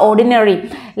extraordinary.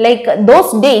 Like those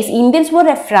days, Indians were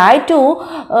afraid to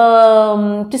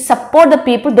support the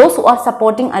people, those who are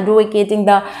supporting, advocating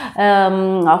the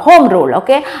home rule.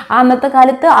 Okay, അന്നത്തെ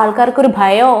കാലത്ത് ആൾക്കാർക്ക് ഒരു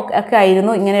ഭയം ഒക്കെ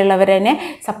ആയിരുന്നു ഇങ്ങനെയുള്ളവരെ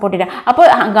സപ്പോർട്ട് ചെയ്യാൻ. അപ്പോൾ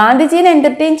ഗാന്ധിജീനെ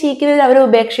എൻ്റർടൈൻ ചെയ്യിക്കുന്നതിൽ അവർ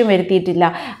ഉപേക്ഷയും വരുത്തിയിട്ടില്ല.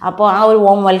 അപ്പോൾ ആ ഒരു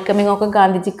വോം വെൽക്കമിങ് ഒക്കെ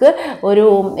ഗാന്ധിജിക്ക് ഒരു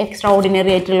എക്സ്ട്രാ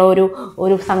ഓർഡിനറി ആയിട്ടുള്ള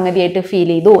ഒരു സംഗതിയായിട്ട്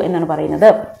ഫീൽ ചെയ്തു എന്നാണ്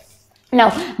പറയുന്നത്. Now,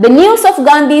 the news of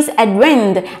Gandhi's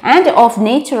advent and of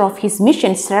nature of his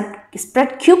mission spread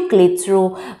quickly through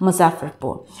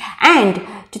Muzaffarpur and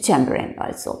to Chamberan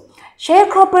also.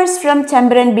 Sharecroppers from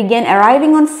Chamberan began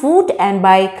arriving on foot and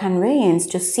by conveyance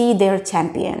to see their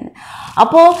champion.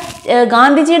 അപ്പോൾ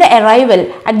ഗാന്ധിജിയുടെ arrival,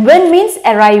 അഡ്വൻ means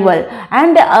arrival,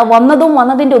 and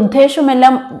വന്നതിൻ്റെ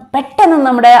ഉദ്ദേശമെല്ലാം പെട്ടെന്ന്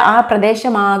നമ്മുടെ ആ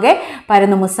പ്രദേശമാകെ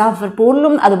പരന്നു.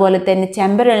 മുസാഫർപൂരിലും അതുപോലെ തന്നെ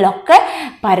ചെമ്പരനിലൊക്കെ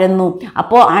പരന്നു.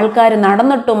 അപ്പോൾ ആൾക്കാർ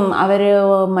നടന്നിട്ടും അവർ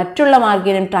മറ്റുള്ള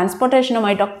മാർഗ്ഗം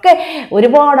ട്രാൻസ്പോർട്ടേഷനുമായിട്ടൊക്കെ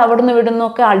ഒരുപാട് അവിടുന്ന്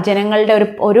ഇവിടുന്നൊക്കെ ജനങ്ങളുടെ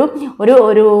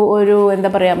ഒരു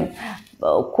എന്താ പറയുക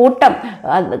കൂട്ടം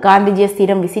ഗാന്ധിജിയെ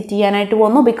സ്ഥിരം വിസിറ്റ് ചെയ്യാനായിട്ട്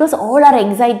വന്നു. Because all are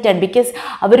excited, because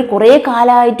അവർ കുറേ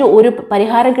കാലമായിട്ട് ഒരു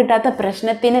പരിഹാരം കിട്ടാത്ത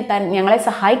പ്രശ്നത്തിന് ഞങ്ങളെ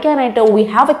സഹായിക്കാനായിട്ട് we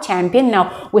have A champion now,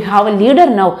 we have A leader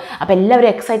now. അപ്പോൾ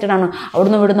എല്ലാവരും എക്സൈറ്റഡ് ആണ്.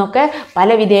 അവിടുന്ന് ഇവിടുന്നൊക്കെ പല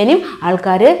വിധേനയും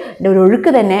ആൾക്കാരുടെ ഒരു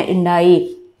ഒഴുക്ക് തന്നെ ഉണ്ടായി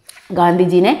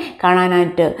ഗാന്ധിജിനെ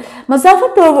കാണാനായിട്ട്.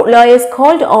 Muzaffarpur lawyers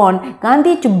called on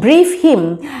Gandhi to brief him.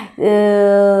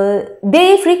 They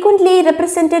frequently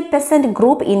represented peasant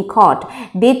group in court.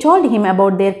 They told him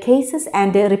about their cases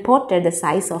and reported the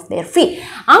size of their fee.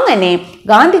 അങ്ങനെ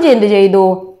ഗാന്ധിജി എന്ത് ചെയ്തു?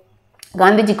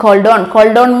 Gandhiji called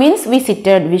on means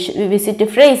visit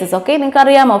phrases. Okay, നിങ്ങൾക്ക്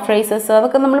അറിയാമോ phrases?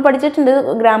 അതൊക്കെ നമ്മൾ പഠിച്ചിട്ടുണ്ട്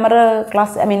grammar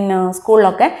class,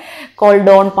 സ്കൂളിലൊക്കെ.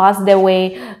 Called on, pass the way,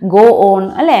 go on,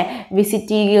 അല്ലേ?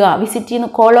 വിസിറ്റ് ചെയ്യുക,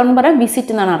 കോൾ ഓൺ പറയാം,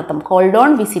 വിസിറ്റ് എന്നാണ് അർത്ഥം. Called on,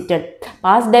 visited.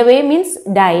 Pass the way means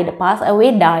died, pass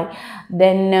away dye.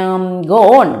 Then go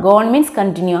on means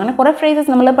continue. അങ്ങനെ കുറേ ഫ്രേസസ്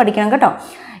നമ്മൾ പഠിക്കണം കേട്ടോ.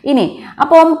 ഇനി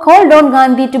അപ്പം called on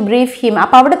Gandhi to brief him.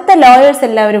 അപ്പോൾ അവിടുത്തെ ലോയേഴ്സ്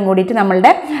എല്ലാവരും കൂടിയിട്ട്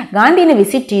നമ്മളുടെ ഗാന്ധിനെ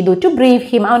വിസിറ്റ് ചെയ്തു. To brief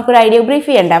him, അവനക്കൊരു idea, brief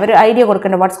ചെയ്യണ്ട, അവർ ഐഡിയ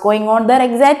കൊടുക്കണ്ട. What's going on there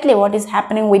exactly, what is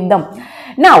happening with dum.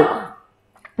 Now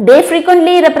they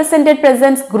frequently represented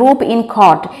peasants group in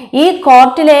court. ഈ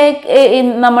കോർട്ടിലെ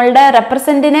നമ്മളുടെ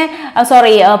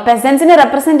പെസൻസിനെ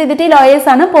റെപ്രസെന്റ് ചെയ്തിട്ട് ലോയേഴ്സ്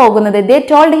ആണ് പോകുന്നത്. they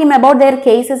told him about their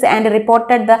cases and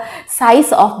reported the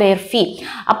size of their fee.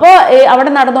 അപ്പോൾ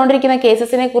അവിടെ നടന്നുകൊണ്ടിരിക്കുന്ന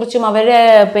കേസസിനെ കുറിച്ചും അവരുടെ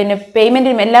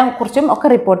പേയ്മെന്റിനും എല്ലാം കുറിച്ചും ഒക്കെ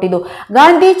റിപ്പോർട്ട് ചെയ്തു.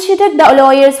 Gandhi cheated the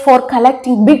lawyers for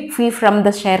collecting big fee from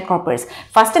the sharecroppers.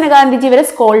 First Gandhiji ഇവരെ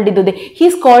സ്കോൾഡ് ചെയ്തു. he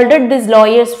scolded these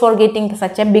lawyers for getting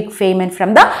such a big payment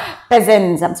from the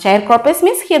peasants. Sharecroppers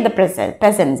means here the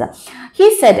peasants. He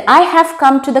said, I have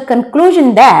come to the conclusion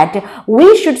that we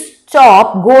should stop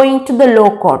going to the low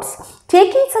courts.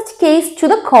 Taking such case to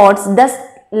the courts does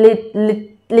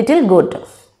little good.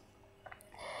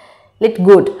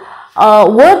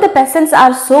 Where the peasants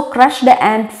are so crushed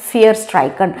and fear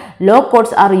stricken, low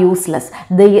courts are useless.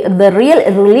 The real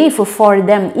relief for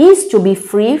them is to be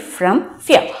free from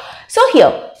fear. So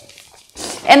here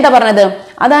എന്താ പറഞ്ഞത്?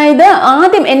 അതായത്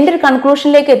ആദ്യം എൻ്റെ ഒരു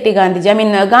കൺക്ലൂഷനിലേക്ക് എത്തി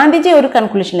ഗാന്ധിജി ഒരു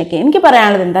കൺക്ലൂഷനിലേക്ക്. എനിക്ക്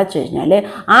പറയാനുള്ളത് എന്താ വെച്ച് കഴിഞ്ഞാൽ,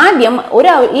 ആദ്യം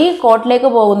ഈ കോർട്ടിലേക്ക്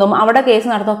പോകുന്നതും അവിടെ കേസ്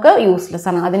നടത്തുമൊക്കെ യൂസ്ലെസ്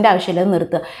ആണ്, അതിൻ്റെ ആവശ്യമില്ല,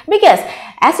 നിർത്തുക. Because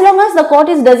as long as the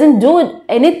court doesn't do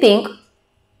anything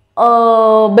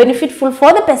benefitful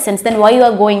for the peasants, then why you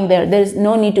are going there? There is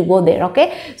no need to go there. Okay,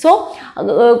 so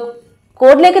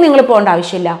കോർട്ടിലേക്ക് നിങ്ങൾ പോകേണ്ട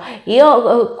ആവശ്യമില്ല. ഈ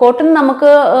കോർട്ടിൽ നിന്ന് നമുക്ക്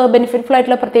ബെനിഫിറ്റ്ഫുൾ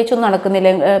ആയിട്ടുള്ള പ്രത്യേകിച്ചൊന്നും നടക്കുന്നില്ല,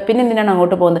 പിന്നെ എന്തിനാണ്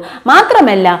അങ്ങോട്ട് പോകുന്നത്?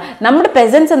 മാത്രമല്ല നമ്മുടെ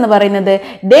പെസൻസ് എന്ന് പറയുന്നത്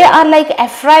ദേ ആർ ലൈക്ക്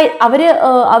എഫ്രൈഡ്,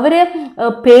 അവർ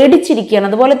പേടിച്ചിരിക്കുകയാണ്.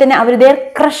 അതുപോലെ തന്നെ അവർ they are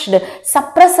crushed,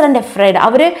 suppressed and afraid.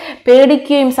 Our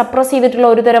പേടിക്കുകയും suppress ചെയ്തിട്ടുള്ള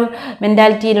ഒരു തരം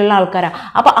മെൻറ്റാലിറ്റിയിലുള്ള ആൾക്കാരാണ്.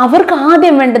 അപ്പോൾ അവർക്ക്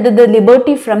ആദ്യം വേണ്ടത് the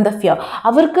liberty from the fear.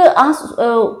 അവർക്ക് ആ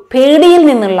പേടിയിൽ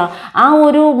നിന്നുള്ള ആ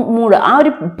ഒരു മൂഡ്, ആ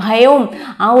ഒരു ഭയവും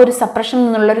ആ ഒരു സപ്രഷനിൽ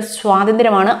നിന്നുള്ളൊരു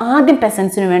സ്വാതന്ത്ര്യമാണ് ആദ്യം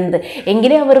പെസൻസിന് വേണ്ടത്.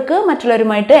 എങ്കിലേ അവർക്ക്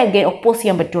മറ്റുള്ളവരുമായിട്ട് ഒപ്പോസ്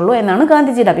ചെയ്യാൻ പറ്റുള്ളൂ എന്നാണ്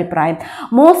ഗാന്ധിജിയുടെ അഭിപ്രായം.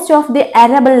 Most of the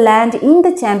arable land in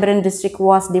the Chamberan district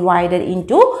was divided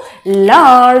into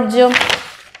large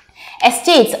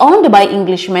estates owned by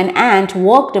Englishmen and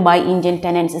worked by Indian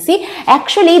tenants. See,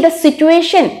 actually the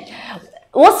situation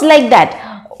was like that.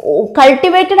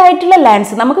 Cultivated ആയിട്ടുള്ള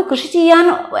lands, നമുക്ക് കൃഷി ചെയ്യാൻ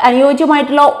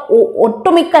അനുയോജ്യമായിട്ടുള്ള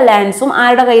ഒട്ടുമിക്ക ലാൻഡ്സും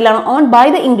ആരുടെ കയ്യിലാണ്? On by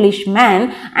the English man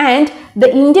and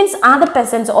the Indians are the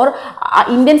പെസൻസ്. Or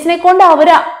ഇന്ത്യൻസിനെ കൊണ്ട്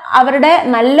അവരുടെ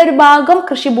നല്ലൊരു ഭാഗം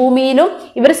കൃഷിഭൂമിയിലും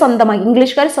ഇവർ സ്വന്തമാക്കി,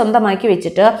 ഇംഗ്ലീഷുകാർ സ്വന്തമാക്കി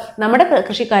വെച്ചിട്ട് നമ്മുടെ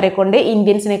കൃഷിക്കാരെ കൊണ്ട്,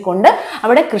 ഇന്ത്യൻസിനെ കൊണ്ട്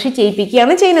അവിടെ കൃഷി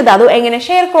ചെയ്യിപ്പിക്കുകയാണ് ചെയ്യുന്നത്. അത് എങ്ങനെ?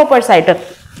 ഷെയർ ക്രോപ്പേഴ്സ് ആയിട്ട്,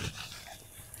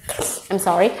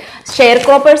 ഷെയർ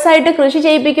ക്രോപ്പേഴ്സ് ആയിട്ട് കൃഷി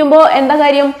ചെയ്യിപ്പിക്കുമ്പോൾ എന്താ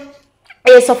കാര്യം?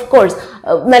 യെസ്, ഓഫ് കോഴ്സ്,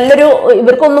 നല്ലൊരു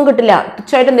ഇവർക്കൊന്നും കിട്ടില്ല,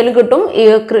 തുച്ഛമായിട്ട് എന്തെങ്കിലും കിട്ടും,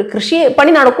 കൃഷി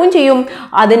പണി നടക്കുകയും ചെയ്യും.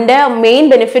 അതിൻ്റെ മെയിൻ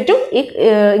ബെനിഫിറ്റും ഈ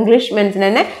ഇംഗ്ലീഷ് മെൻസിന്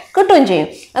തന്നെ കിട്ടുകയും ചെയ്യും.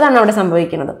 അതാണ് അവിടെ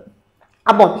സംഭവിക്കുന്നത്.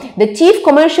 അപ്പോൾ the chief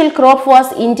commercial crop was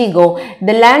indigo.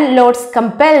 The landlords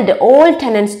compelled all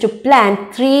tenants to plant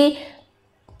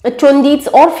 3/20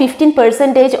 or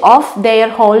 15% of their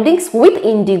holdings with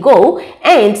indigo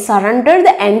and surrender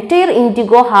the entire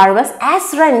indigo harvest as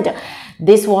rent.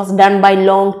 This was done by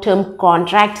long-term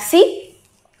contract. See,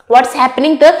 What's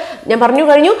happening? ഞാൻ പറഞ്ഞു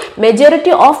കഴിഞ്ഞു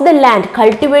majority of the land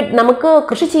cultivate നമുക്ക്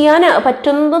കൃഷി ചെയ്യാൻ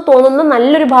പറ്റുന്ന തോന്നുന്ന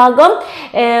നല്ലൊരു ഭാഗം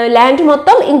ലാൻഡ്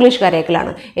മൊത്തം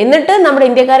ഇംഗ്ലീഷുകാരേക്കലാണ്. എന്നിട്ട് നമ്മുടെ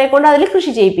ഇന്ത്യക്കാരെ കൊണ്ട് അതിൽ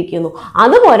കൃഷി ചെയ്യിപ്പിക്കുന്നു.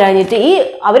 അത് പോരാഞ്ഞിട്ട് ഈ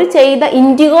അവർ ചെയ്ത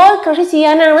ഇൻഡിഗോ കൃഷി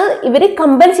ചെയ്യാനാണ് ഇവർ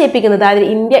കമ്പൽ ചെയ്യിപ്പിക്കുന്നത്. അതായത്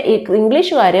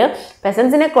ഇംഗ്ലീഷുകാർ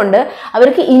പെസൻസിനെ കൊണ്ട്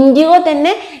അവർക്ക് ഇൻഡിഗോ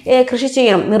തന്നെ കൃഷി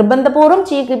ചെയ്യണം, നിർബന്ധപൂർവ്വം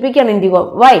ചെയ്യിപ്പിക്കുകയാണ് ഇൻഡിഗോ.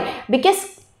 വൈ? ബിക്കോസ്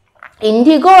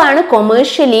ഇൻഡിഗോ ആണ്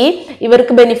കൊമേഴ്ഷ്യലി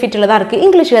ഇവർക്ക് ബെനിഫിറ്റ് ഉള്ളത്. ആർക്ക്?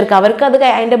 ഇംഗ്ലീഷുകാർക്ക്. അവർക്ക് അത്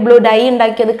അതിൻ്റെ ബ്ലൂ ഡൈ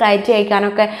ഉണ്ടാക്കി അത് കയറ്റി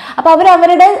അയക്കാനൊക്കെ. അപ്പോൾ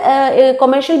അവരുടെ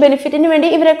കൊമേഴ്ഷ്യൽ ബെനിഫിറ്റിന് വേണ്ടി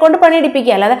ഇവരെ കൊണ്ട്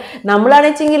പണിയെടുപ്പിക്കുക. അല്ലാതെ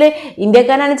നമ്മളാണെച്ചെങ്കിൽ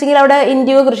ഇന്ത്യക്കാരാണെച്ചെങ്കിൽ അവിടെ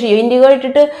ഇൻഡിഗോ കൃഷി ചെയ്യും, ഇൻഡിഗോ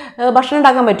ഇട്ടിട്ട് ഭക്ഷണം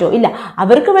ഉണ്ടാക്കാൻ പറ്റുമോ? ഇല്ല.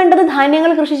 അവർക്ക് വേണ്ടത്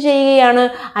ധാന്യങ്ങൾ കൃഷി ചെയ്യുകയാണ്,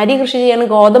 അരി കൃഷി ചെയ്യാണ്,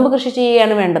 ഗോതമ്പ് കൃഷി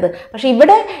ചെയ്യുകയാണ് വേണ്ടത്. പക്ഷെ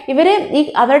ഇവിടെ ഇവർ ഈ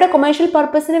അവരുടെ കൊമേഴ്ഷ്യൽ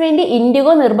പർപ്പസിന് വേണ്ടി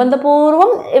ഇൻഡിഗോ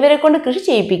നിർബന്ധപൂർവ്വം ഇവരെ കൊണ്ട് കൃഷി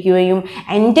ചെയ്യിപ്പിക്കുകയും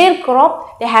entire crop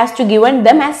they has to given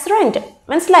them as rent.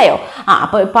 മനസ്സിലായോ?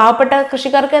 അപ്പോൾ പാവപ്പെട്ട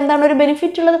കൃഷിക്കാർക്ക് എന്താണ് ഒരു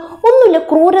ബെനിഫിറ്റ് ഉള്ളത്? ഒന്നുമില്ല.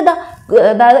 ക്രൂരത.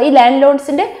 അതായത് ഈ ലാൻഡ്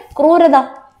ലോഡ്സിന്റെ ക്രൂരത.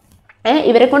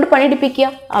 ഇവരെ കൊണ്ട് പണിയെടുപ്പിക്കുക,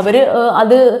 അവർ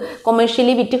അത്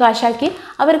കൊമേഴ്ഷ്യലി വിറ്റ് കാശാക്കി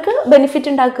അവർക്ക് ബെനിഫിറ്റ്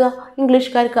ഉണ്ടാക്കുക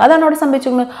ഇംഗ്ലീഷുകാർക്ക്. അതാണ് അവിടെ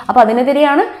സംഭവിച്ചിരിക്കുന്നത്. അപ്പോൾ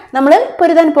അതിനെതിരെയാണ് നമ്മൾ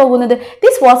പൊരുതാൻ പോകുന്നത്.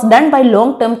 This was done by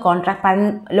long term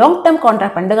contract.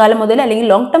 പണ്ട് കാലം മുതൽ അല്ലെങ്കിൽ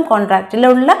ലോങ് ടേം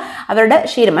കോൺട്രാക്റ്റിലുള്ള അവരുടെ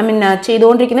ശീലം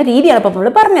ചെയ്തുകൊണ്ടിരിക്കുന്ന രീതിയാണ് ഇപ്പോൾ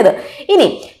നമ്മൾ പറഞ്ഞത്. ഇനി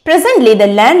presently the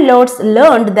landlords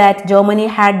learned that Germany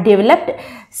had developed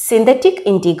synthetic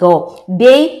indigo.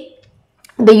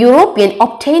 The European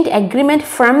obtained agreement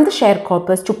from the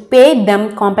sharecroppers to pay them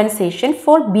compensation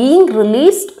for being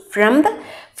released from the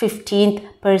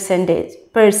 15%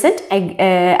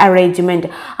 arrangement.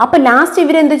 അപ്പോൾ ലാസ്റ്റ്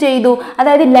ഇവരെന്ത് ചെയ്തു?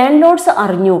 അതായത് ലാൻഡ് ലോഡ്സ്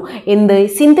അറിഞ്ഞു എന്ത്?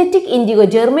 സിന്തറ്റിക് ഇൻഡിഗോ,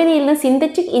 ജർമ്മനിയിൽ നിന്ന്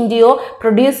synthetic IndiGo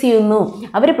produce ചെയ്യുന്നു.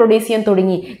 അവർ produce ചെയ്യാൻ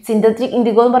തുടങ്ങി. സിന്തറ്റിക്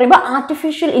ഇൻഡിഗോ എന്ന് പറയുമ്പോൾ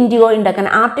ആർട്ടിഫിഷ്യൽ ഇൻഡിഗോ ഉണ്ടാക്കാൻ,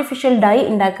 ആർട്ടിഫിഷ്യൽ ഡൈ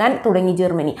ഉണ്ടാക്കാൻ തുടങ്ങി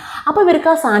ജർമ്മനി. അപ്പോൾ ഇവർക്ക്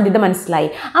ആ സാധ്യത മനസ്സിലായി.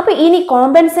 അപ്പോൾ ഇനി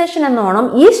കോമ്പൻസേഷൻ എന്നോണം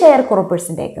ഈ ഷെയർ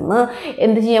ക്രോപ്പേഴ്സിൻ്റെന്ന്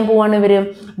എന്ത് ചെയ്യാൻ പോവാണ് ഇവർ?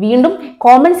 വീണ്ടും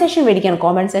കോമ്പൻസേഷൻ മേടിക്കണം.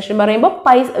 കോമ്പൻസേഷൻ പറയുമ്പോൾ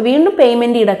വീണ്ടും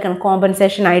പേയ്മെൻറ്റ് ഈടാക്കണം.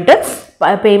 കോമ്പൻസേഷൻ ആയിട്ട്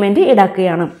payment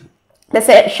ഈടാക്കുകയാണ്. The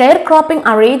sharecropping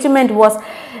arrangement was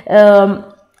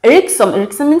irksome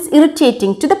means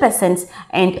irritating to the peasants,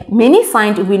 and many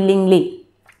signed willingly.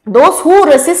 Those who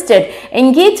resisted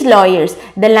engaged lawyers.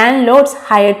 The landlords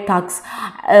hired thugs.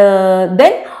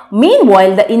 Then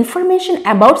meanwhile the information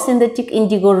about synthetic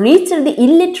indigo reached the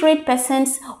illiterate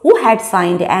peasants who had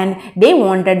signed, and they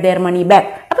wanted their money back.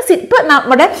 അപ്പോൾ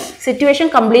നമ്മുടെ situation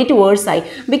complete verse ആയി.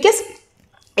 Because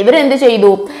ഇവരെന്ത് ചെയ്തു?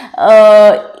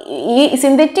 ഈ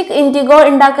synthetic IndiGo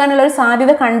ഉണ്ടാക്കാനുള്ള ഒരു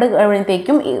സാധ്യത കണ്ടു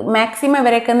കഴിയുമ്പോഴത്തേക്കും മാക്സിമം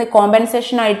ഇവരൊക്കെ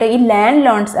കോമ്പൻസേഷനായിട്ട് ഈ ലാൻഡ്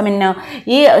ലോൺസ്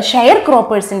ഈ ഷെയർ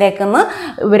ക്രോപ്പേഴ്സിൻ്റെ ഒക്കെ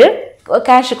ഇവർ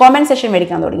ക്യാഷ് കോമ്പൻസേഷൻ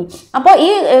മേടിക്കാൻ തുടങ്ങി. അപ്പോൾ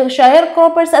ഈ ഷെയർ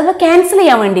ക്രോപ്പേഴ്സ് അത് ക്യാൻസൽ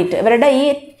ചെയ്യാൻ വേണ്ടിയിട്ട്, ഇവരുടെ ഈ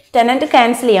ടെനൻറ്റ്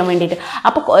ക്യാൻസൽ ചെയ്യാൻ വേണ്ടിയിട്ട്.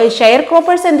 അപ്പോൾ ഷെയർ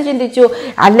ക്രോപ്പേഴ്സ് എന്ത് ചിന്തിച്ചു?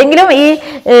 അല്ലെങ്കിലും ഈ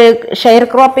ഷെയർ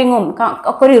ക്രോപ്പിങ്ങും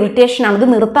ഒക്കെ ഒരു ഇറിറ്റേഷനാണ്, ഇത്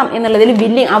നിർത്താം എന്നുള്ളതിൽ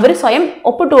വില്ലിങ്. അവർ സ്വയം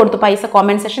ഒപ്പിട്ട് കൊടുത്തു, പൈസ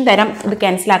കോമ്പൻസേഷൻ തരാം, ഇത്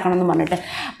ക്യാൻസൽ ആക്കണം എന്ന് പറഞ്ഞിട്ട്.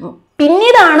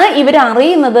 പിന്നീടാണ് ഇവർ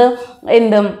അറിയുന്നത്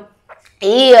എന്തും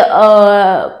ഈ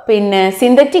പിന്നെ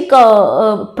synthetic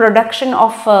production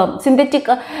of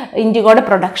synthetic ഇൻഡിഗോയുടെ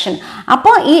production.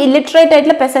 അപ്പോൾ ഈ ഇല്ലിറ്ററേറ്റ്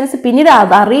ആയിട്ടുള്ള പെസൻസ് പിന്നീട്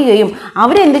അത് അറിയുകയും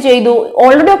അവരെന്ത് ചെയ്തു?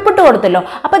 ഓൾറെഡി ഒപ്പിട്ട് കൊടുത്തല്ലോ.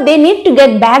 അപ്പോൾ they need to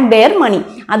get back there മണി.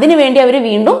 അതിനുവേണ്ടി അവർ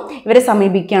വീണ്ടും ഇവരെ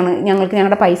സമീപിക്കുകയാണ്. ഞങ്ങൾക്ക്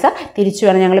ഞങ്ങളുടെ പൈസ തിരിച്ചു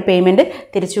വേണം, ഞങ്ങൾ പേയ്മെൻറ്റ്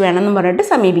തിരിച്ചു വേണം എന്ന് പറഞ്ഞിട്ട്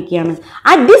സമീപിക്കുകയാണ്.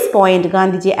 At this point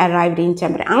Gandhiji arrived in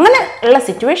ചെമ്പർ. അങ്ങനെ ഉള്ള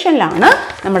സിറ്റുവേഷനിലാണ്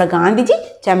നമ്മുടെ ഗാന്ധിജി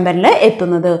ചെമ്പറിൽ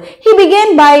എത്തുന്നത്. He began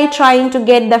by trying to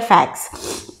get the facts.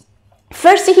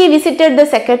 First, he visited the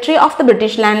secretary of the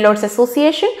British Landlords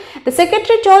Association. The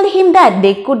secretary told him that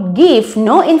they could give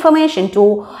no information to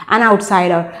an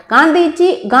outsider.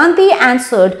 Gandhi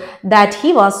answered that he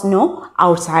was no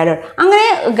outsider. അങ്ങനെ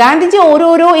ഗാന്ധിജി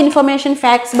ഓരോരോ information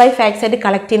facts by facts ആയിട്ട്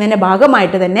collect ചെയ്യുന്നതിൻ്റെ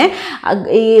ഭാഗമായിട്ട് തന്നെ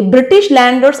ഈ British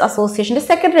ലാൻഡ്ലോർഡ്സ് അസോസിയേഷൻ്റെ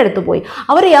secretary അടുത്ത് പോയി.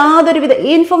 അവർ യാതൊരുവിധ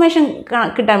ഇൻഫർമേഷൻ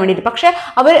കിട്ടാൻ വേണ്ടിയിട്ട്, പക്ഷേ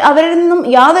അവരിൽ നിന്നും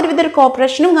യാതൊരുവിധ ഒരു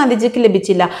കോപ്പറേഷനും ഗാന്ധിജിക്ക്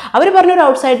ലഭിച്ചില്ല. അവർ പറഞ്ഞു ഒരു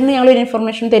ഔട്ട്സൈഡിൽ നിന്ന് ഞങ്ങളൊരു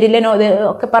ഇൻഫർമേഷൻ തരില്ലെന്നോ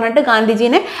ഒക്കെ പറഞ്ഞിട്ട്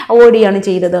ഗാന്ധിജിനെ അവോയ്ഡ് ചെയ്യാണ്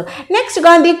ചെയ്തത്. Next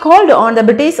Gandhi called on the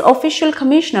British official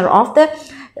commissioner of the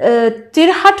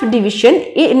തിർഹട്ട് division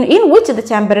in which the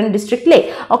ചാമ്പരൻ district Leh.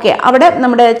 Okay, അവിടെ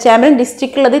നമ്മുടെ ചാമ്പരൻ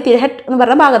ഡിസ്ട്രിക്റ്റുള്ളത് തിർഹട്ട് എന്ന്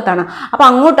പറഞ്ഞ ഭാഗത്താണ്. അപ്പോൾ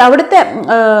അങ്ങോട്ട് അവിടുത്തെ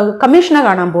കമ്മീഷണർ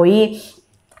കാണാൻ പോയി.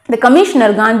 The commissioner,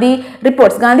 Gandhi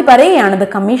reports, Gandhi പറയുകയാണ്, the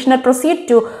commissioner proceeded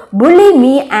to bully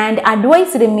me and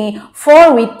advised me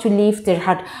forthwith to leave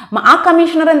Tirhat. ആ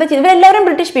കമ്മീഷണർ എന്താ ചെയ്തത്? ഇവരെല്ലാവരും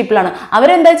ബ്രിട്ടീഷ് പീപ്പിളാണ്.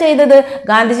 അവരെന്താ ചെയ്തത്?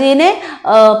 ഗാന്ധിജീനെ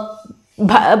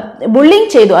ബുള്ളിങ്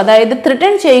ചെയ്തു, അതായത്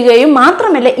ത്രിട്ടൺ ചെയ്യുകയും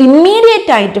മാത്രമല്ല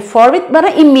ഇമ്മീഡിയറ്റ് ആയിട്ട്, ഫോർവിത്ത്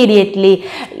പറഞ്ഞാൽ ഇമ്മീഡിയറ്റ്ലി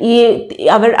ഈ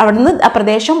അവിടുന്ന് ആ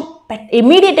പ്രദേശം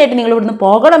ഇമ്മീഡിയറ്റ് ആയിട്ട് നിങ്ങൾ ഇവിടുന്ന്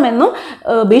പോകണമെന്നും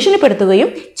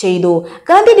ഭീഷണിപ്പെടുത്തുകയും ചെയ്തു.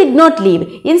 Gandhi did not leave.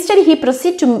 Instead he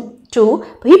proceed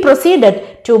he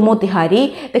proceeded to Motihari,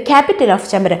 the capital of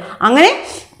Chamberan. അങ്ങനെ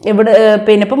ഇവിടെ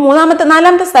പിന്നെ ഇപ്പം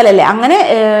നാലാമത്തെ സ്ഥലമല്ലേ, അങ്ങനെ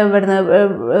ഇവിടുന്ന്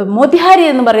മോത്തിഹാരി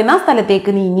എന്ന് പറയുന്ന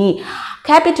സ്ഥലത്തേക്ക് നീങ്ങി,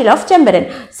 capital of Chamberan.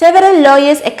 Several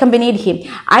lawyers accompanied him.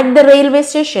 At the railway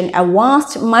station, a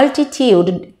vast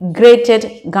multitude greeted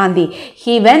Gandhi.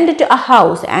 He went to a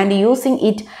house and using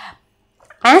it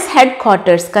as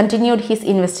headquarters continued his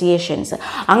investigations.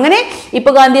 അങ്ങനെ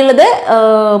ഇപ്പോൾ ഗാന്ധി ഉള്ളത്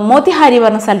മോത്തിഹാരി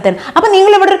പറഞ്ഞ സ്ഥലത്താണ്. അപ്പം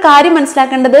നിങ്ങൾ ഇവിടെ ഒരു കാര്യം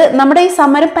മനസ്സിലാക്കേണ്ടത്, നമ്മുടെ ഈ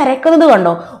സമരം പരക്കുന്നത്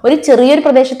കണ്ടോ, ഒരു ചെറിയൊരു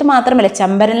പ്രദേശത്ത് മാത്രമല്ല,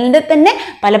 ചമ്പരനിൻ്റെ തന്നെ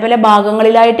പല പല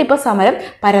ഭാഗങ്ങളിലായിട്ട് ഇപ്പോൾ സമരം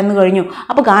പരന്നു കഴിഞ്ഞു.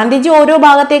 അപ്പോൾ ഗാന്ധിജി ഓരോ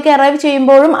ഭാഗത്തേക്ക് അറൈവ്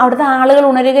ചെയ്യുമ്പോഴും അവിടുത്തെ ആളുകൾ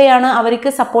ഉണരുകയാണ്,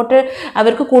 അവർക്ക് സപ്പോർട്ട്,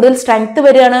 അവർക്ക് കൂടുതൽ സ്ട്രെങ്ത്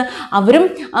വരികയാണ്, അവരും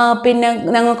പിന്നെ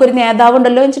ഞങ്ങൾക്കൊരു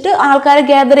നേതാവുണ്ടല്ലോ വെച്ചിട്ട് ആൾക്കാരെ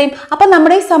ഗ്യാദർ ചെയ്യും. അപ്പം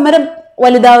നമ്മുടെ ഈ സമരം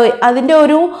വലുതാവ്, അതിൻ്റെ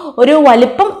ഒരു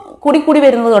വലിപ്പം കൂടി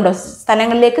വരുന്നത് കൊണ്ടോ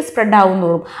സ്ഥലങ്ങളിലേക്ക് സ്പ്രെഡ്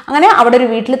ആവുന്നതും, അങ്ങനെ അവിടെ ഒരു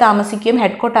വീട്ടിൽ താമസിക്കുകയും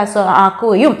ഹെഡ്ക്വാർട്ടേഴ്സ്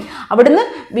ആക്കുകയും അവിടുന്ന്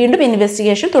വീണ്ടും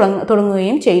ഇൻവെസ്റ്റിഗേഷൻ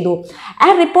തുടങ്ങുകയും ചെയ്തു. A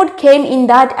report came in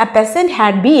that a peasant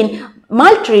had been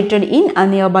maltreated in a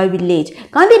nearby village.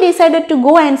 Gandhi decided to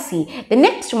go and see. The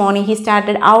next morning he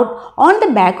started out on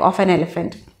the back of an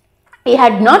elephant. He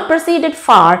had not proceeded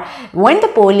far when the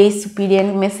police superior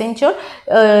messenger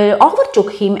overtook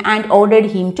him and ordered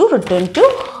him to return to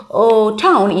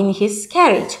town in his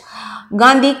carriage.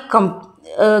 Gandhi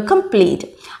complete.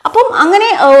 അപ്പം അങ്ങനെ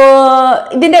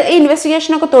ഇതിൻ്റെ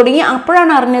ഇൻവെസ്റ്റിഗേഷനൊക്കെ തുടങ്ങി.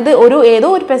 അപ്പോഴാണ് അറിഞ്ഞത് ഏതോ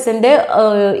ഒരു pheasant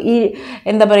ഈ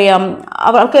എന്താ പറയുക,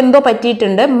 അവർക്ക് എന്തോ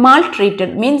പറ്റിയിട്ടുണ്ട്, മാൾ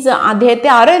ട്രീറ്റഡ് മീൻസ് അദ്ദേഹത്തെ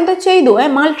ആരോ എന്തോ ചെയ്തു,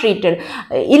 മാൾ ട്രീറ്റഡ്,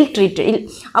 ഇൽ ട്രീറ്റഡ്.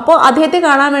 അപ്പോൾ അദ്ദേഹത്തെ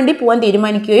കാണാൻ വേണ്ടി പോകാൻ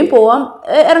തീരുമാനിക്കുകയും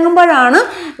ഇറങ്ങുമ്പോഴാണ്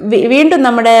വീണ്ടും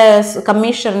നമ്മുടെ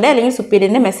കമ്മീഷണറിൻ്റെ അല്ലെങ്കിൽ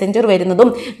സുപ്പീരിയറിൻ്റെ മെസ്സഞ്ചർ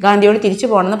വരുന്നതും ഗാന്ധിയോട് തിരിച്ചു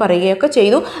പോകണമെന്ന് പറയുകയൊക്കെ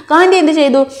ചെയ്തു. ഗാന്ധി എന്ത്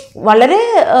ചെയ്തു, വളരെ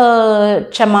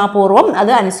ക്ഷമാപൂർവം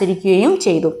അത് അനുസരിക്കുകയും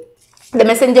ചെയ്തു. The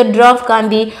messenger drove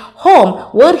Gandhi home,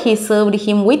 where he served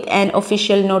him with an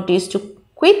official notice to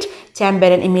quit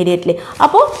Chamberan immediately.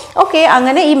 അപ്പോൾ ഓക്കെ,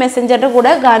 അങ്ങനെ ഈ മെസ്സഞ്ചറിൻ്റെ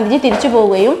കൂടെ ഗാന്ധിജി തിരിച്ചു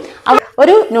പോവുകയും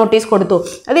ഒരു നോട്ടീസ് കൊടുത്തു.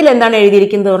 അതിലെന്താണ്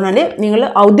എഴുതിയിരിക്കുന്നത് പറഞ്ഞാൽ, നിങ്ങൾ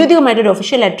ഔദ്യോഗികമായിട്ടൊരു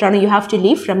official ലെറ്ററാണ്, you have to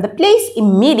leave from the place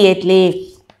immediately.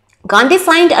 Gandhi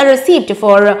signed a receipt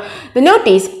for the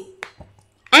notice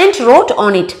and wrote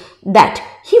on it that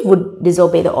he would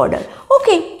disobey the order.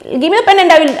 Okay, give me a pen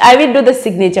and I will do the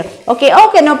signature. Okay,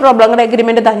 no problem. അങ്ങനെ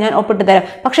agreement ഞാൻ ഒപ്പിട്ട് തരാം.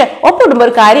 പക്ഷെ ഒപ്പിടുമ്പോൾ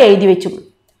ഒരു കാര്യം എഴുതി വെച്ചു,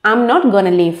 I'm not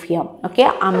gonna leave here. Okay,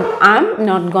 I'm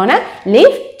not gonna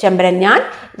leave Chamberan. ഞാൻ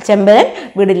ചെമ്പരൻ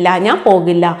വിടില്ല, ഞാൻ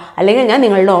പോകില്ല, അല്ലെങ്കിൽ ഞാൻ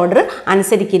നിങ്ങളുടെ order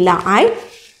അനുസരിക്കില്ല.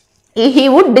 He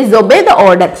would disobey the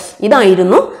order.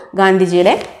 ഇതായിരുന്നു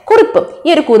ഗാന്ധിജിയുടെ കുറിപ്പ്. ഈ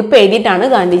ഒരു കുറിപ്പ് എഴുതിയിട്ടാണ്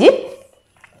ഗാന്ധിജി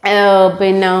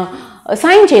പിന്നെ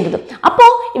സൈൻ ചെയ്തത്. അപ്പോൾ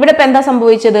ഇവിടെ ഇപ്പം എന്താ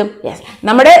സംഭവിച്ചത്,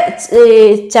 നമ്മുടെ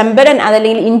ചെമ്പരൻ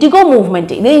അതല്ലെങ്കിൽ ഇൻഡിഗോ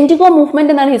മൂവ്മെൻറ്റ്, ഇത് ഇൻഡിഗോ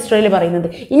മൂവ്മെൻറ്റ് എന്നാണ് ഹിസ്റ്ററിയിൽ പറയുന്നത്.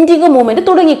 ഇൻഡിഗോ മൂവ്മെൻറ്റ്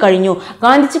തുടങ്ങിക്കഴിഞ്ഞു.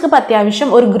 ഗാന്ധിജിക്ക് ഇപ്പം അത്യാവശ്യം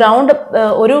ഒരു ഗ്രൗണ്ട്,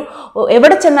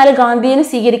 എവിടെ ചെന്നാലും ഗാന്ധിജിനെ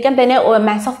സ്വീകരിക്കാൻ തന്നെ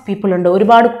മാസ് ഓഫ് പീപ്പിൾ ഉണ്ട്,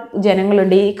 ഒരുപാട്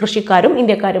ജനങ്ങളുണ്ട്, ഈ കൃഷിക്കാരും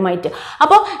ഇന്ത്യക്കാരുമായിട്ട്.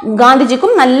 അപ്പോൾ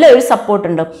ഗാന്ധിജിക്കും നല്ലൊരു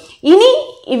സപ്പോർട്ടുണ്ട്. ഇനി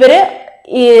ഇവർ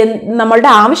നമ്മളുടെ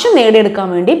ആവശ്യം നേടിയെടുക്കാൻ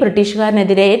വേണ്ടി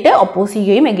ബ്രിട്ടീഷുകാരനെതിരായിട്ട് ഒപ്പോസ്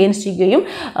ചെയ്യുകയും എഗെയിൻസ്റ്റ് ചെയ്യുകയും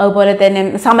അതുപോലെ തന്നെ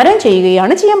സമരം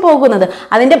ചെയ്യുകയാണ് ചെയ്യാൻ പോകുന്നത്.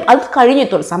 അത്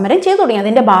കഴിഞ്ഞിട്ടുള്ളൂ, സമരം ചെയ്തു തുടങ്ങി.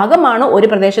 അതിൻ്റെ ഭാഗമാണ് ഒരു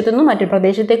പ്രദേശത്തു നിന്നും മറ്റൊരു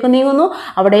പ്രദേശത്തേക്ക് നീങ്ങുന്നു.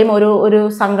 അവിടെയും ഒരു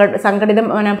സംഘടിത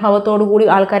മനോഭാവത്തോടു കൂടി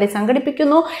ആൾക്കാരെ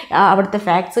സംഘടിപ്പിക്കുന്നു, അവിടുത്തെ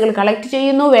ഫാക്ട്സുകൾ കളക്ട്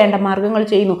ചെയ്യുന്നു, വേണ്ട മാർഗങ്ങൾ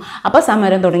ചെയ്യുന്നു. അപ്പോൾ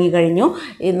സമരം തുടങ്ങിക്കഴിഞ്ഞു.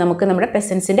 നമുക്ക് നമ്മുടെ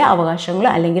പെസൻസിൻ്റെ അവകാശങ്ങൾ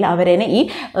അല്ലെങ്കിൽ അവരെ ഈ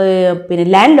പിന്നെ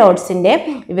ലാൻഡ് ലോർഡ്സിൻ്റെ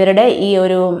ഇവരുടെ ഈ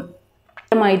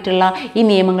ഒരു ായിട്ടുള്ള ഈ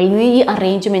നിയമങ്ങളിൽ നിന്ന്, ഈ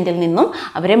അറേഞ്ച്മെൻറ്റിൽ നിന്നും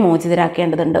അവരെ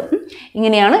മോചിതരാക്കേണ്ടതുണ്ട്.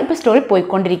 ഇങ്ങനെയാണ് ഇപ്പോൾ സ്റ്റോറി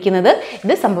പോയിക്കൊണ്ടിരിക്കുന്നത്.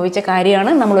 ഇത് സംഭവിച്ച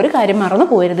കാര്യമാണ്. നമ്മളൊരു കാര്യം മറന്നു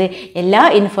പോകരുത്, എല്ലാ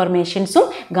ഇൻഫർമേഷൻസും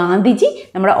ഗാന്ധിജി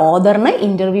നമ്മുടെ ഓദറിന്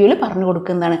ഇൻ്റർവ്യൂവിൽ പറഞ്ഞു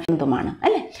കൊടുക്കുന്നതാണ് എന്തുമാണ്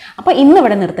അല്ലേ. അപ്പോൾ ഇന്ന്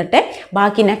ഇവിടെ നിർത്തട്ടെ,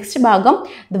 ബാക്കി നെക്സ്റ്റ് ഭാഗം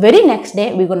the very next day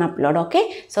we gone upload. Okay,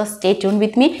 so stay tune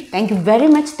with me. Thank you very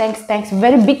much. Thanks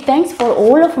very big thanks for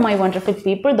all of my wonderful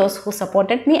people, those who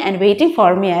supported me and waiting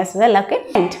for me as well. Okay,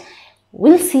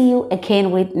 we'll see you again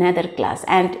with another class,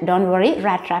 and don't worry,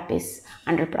 rat trap is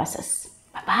under process.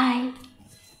 Bye bye.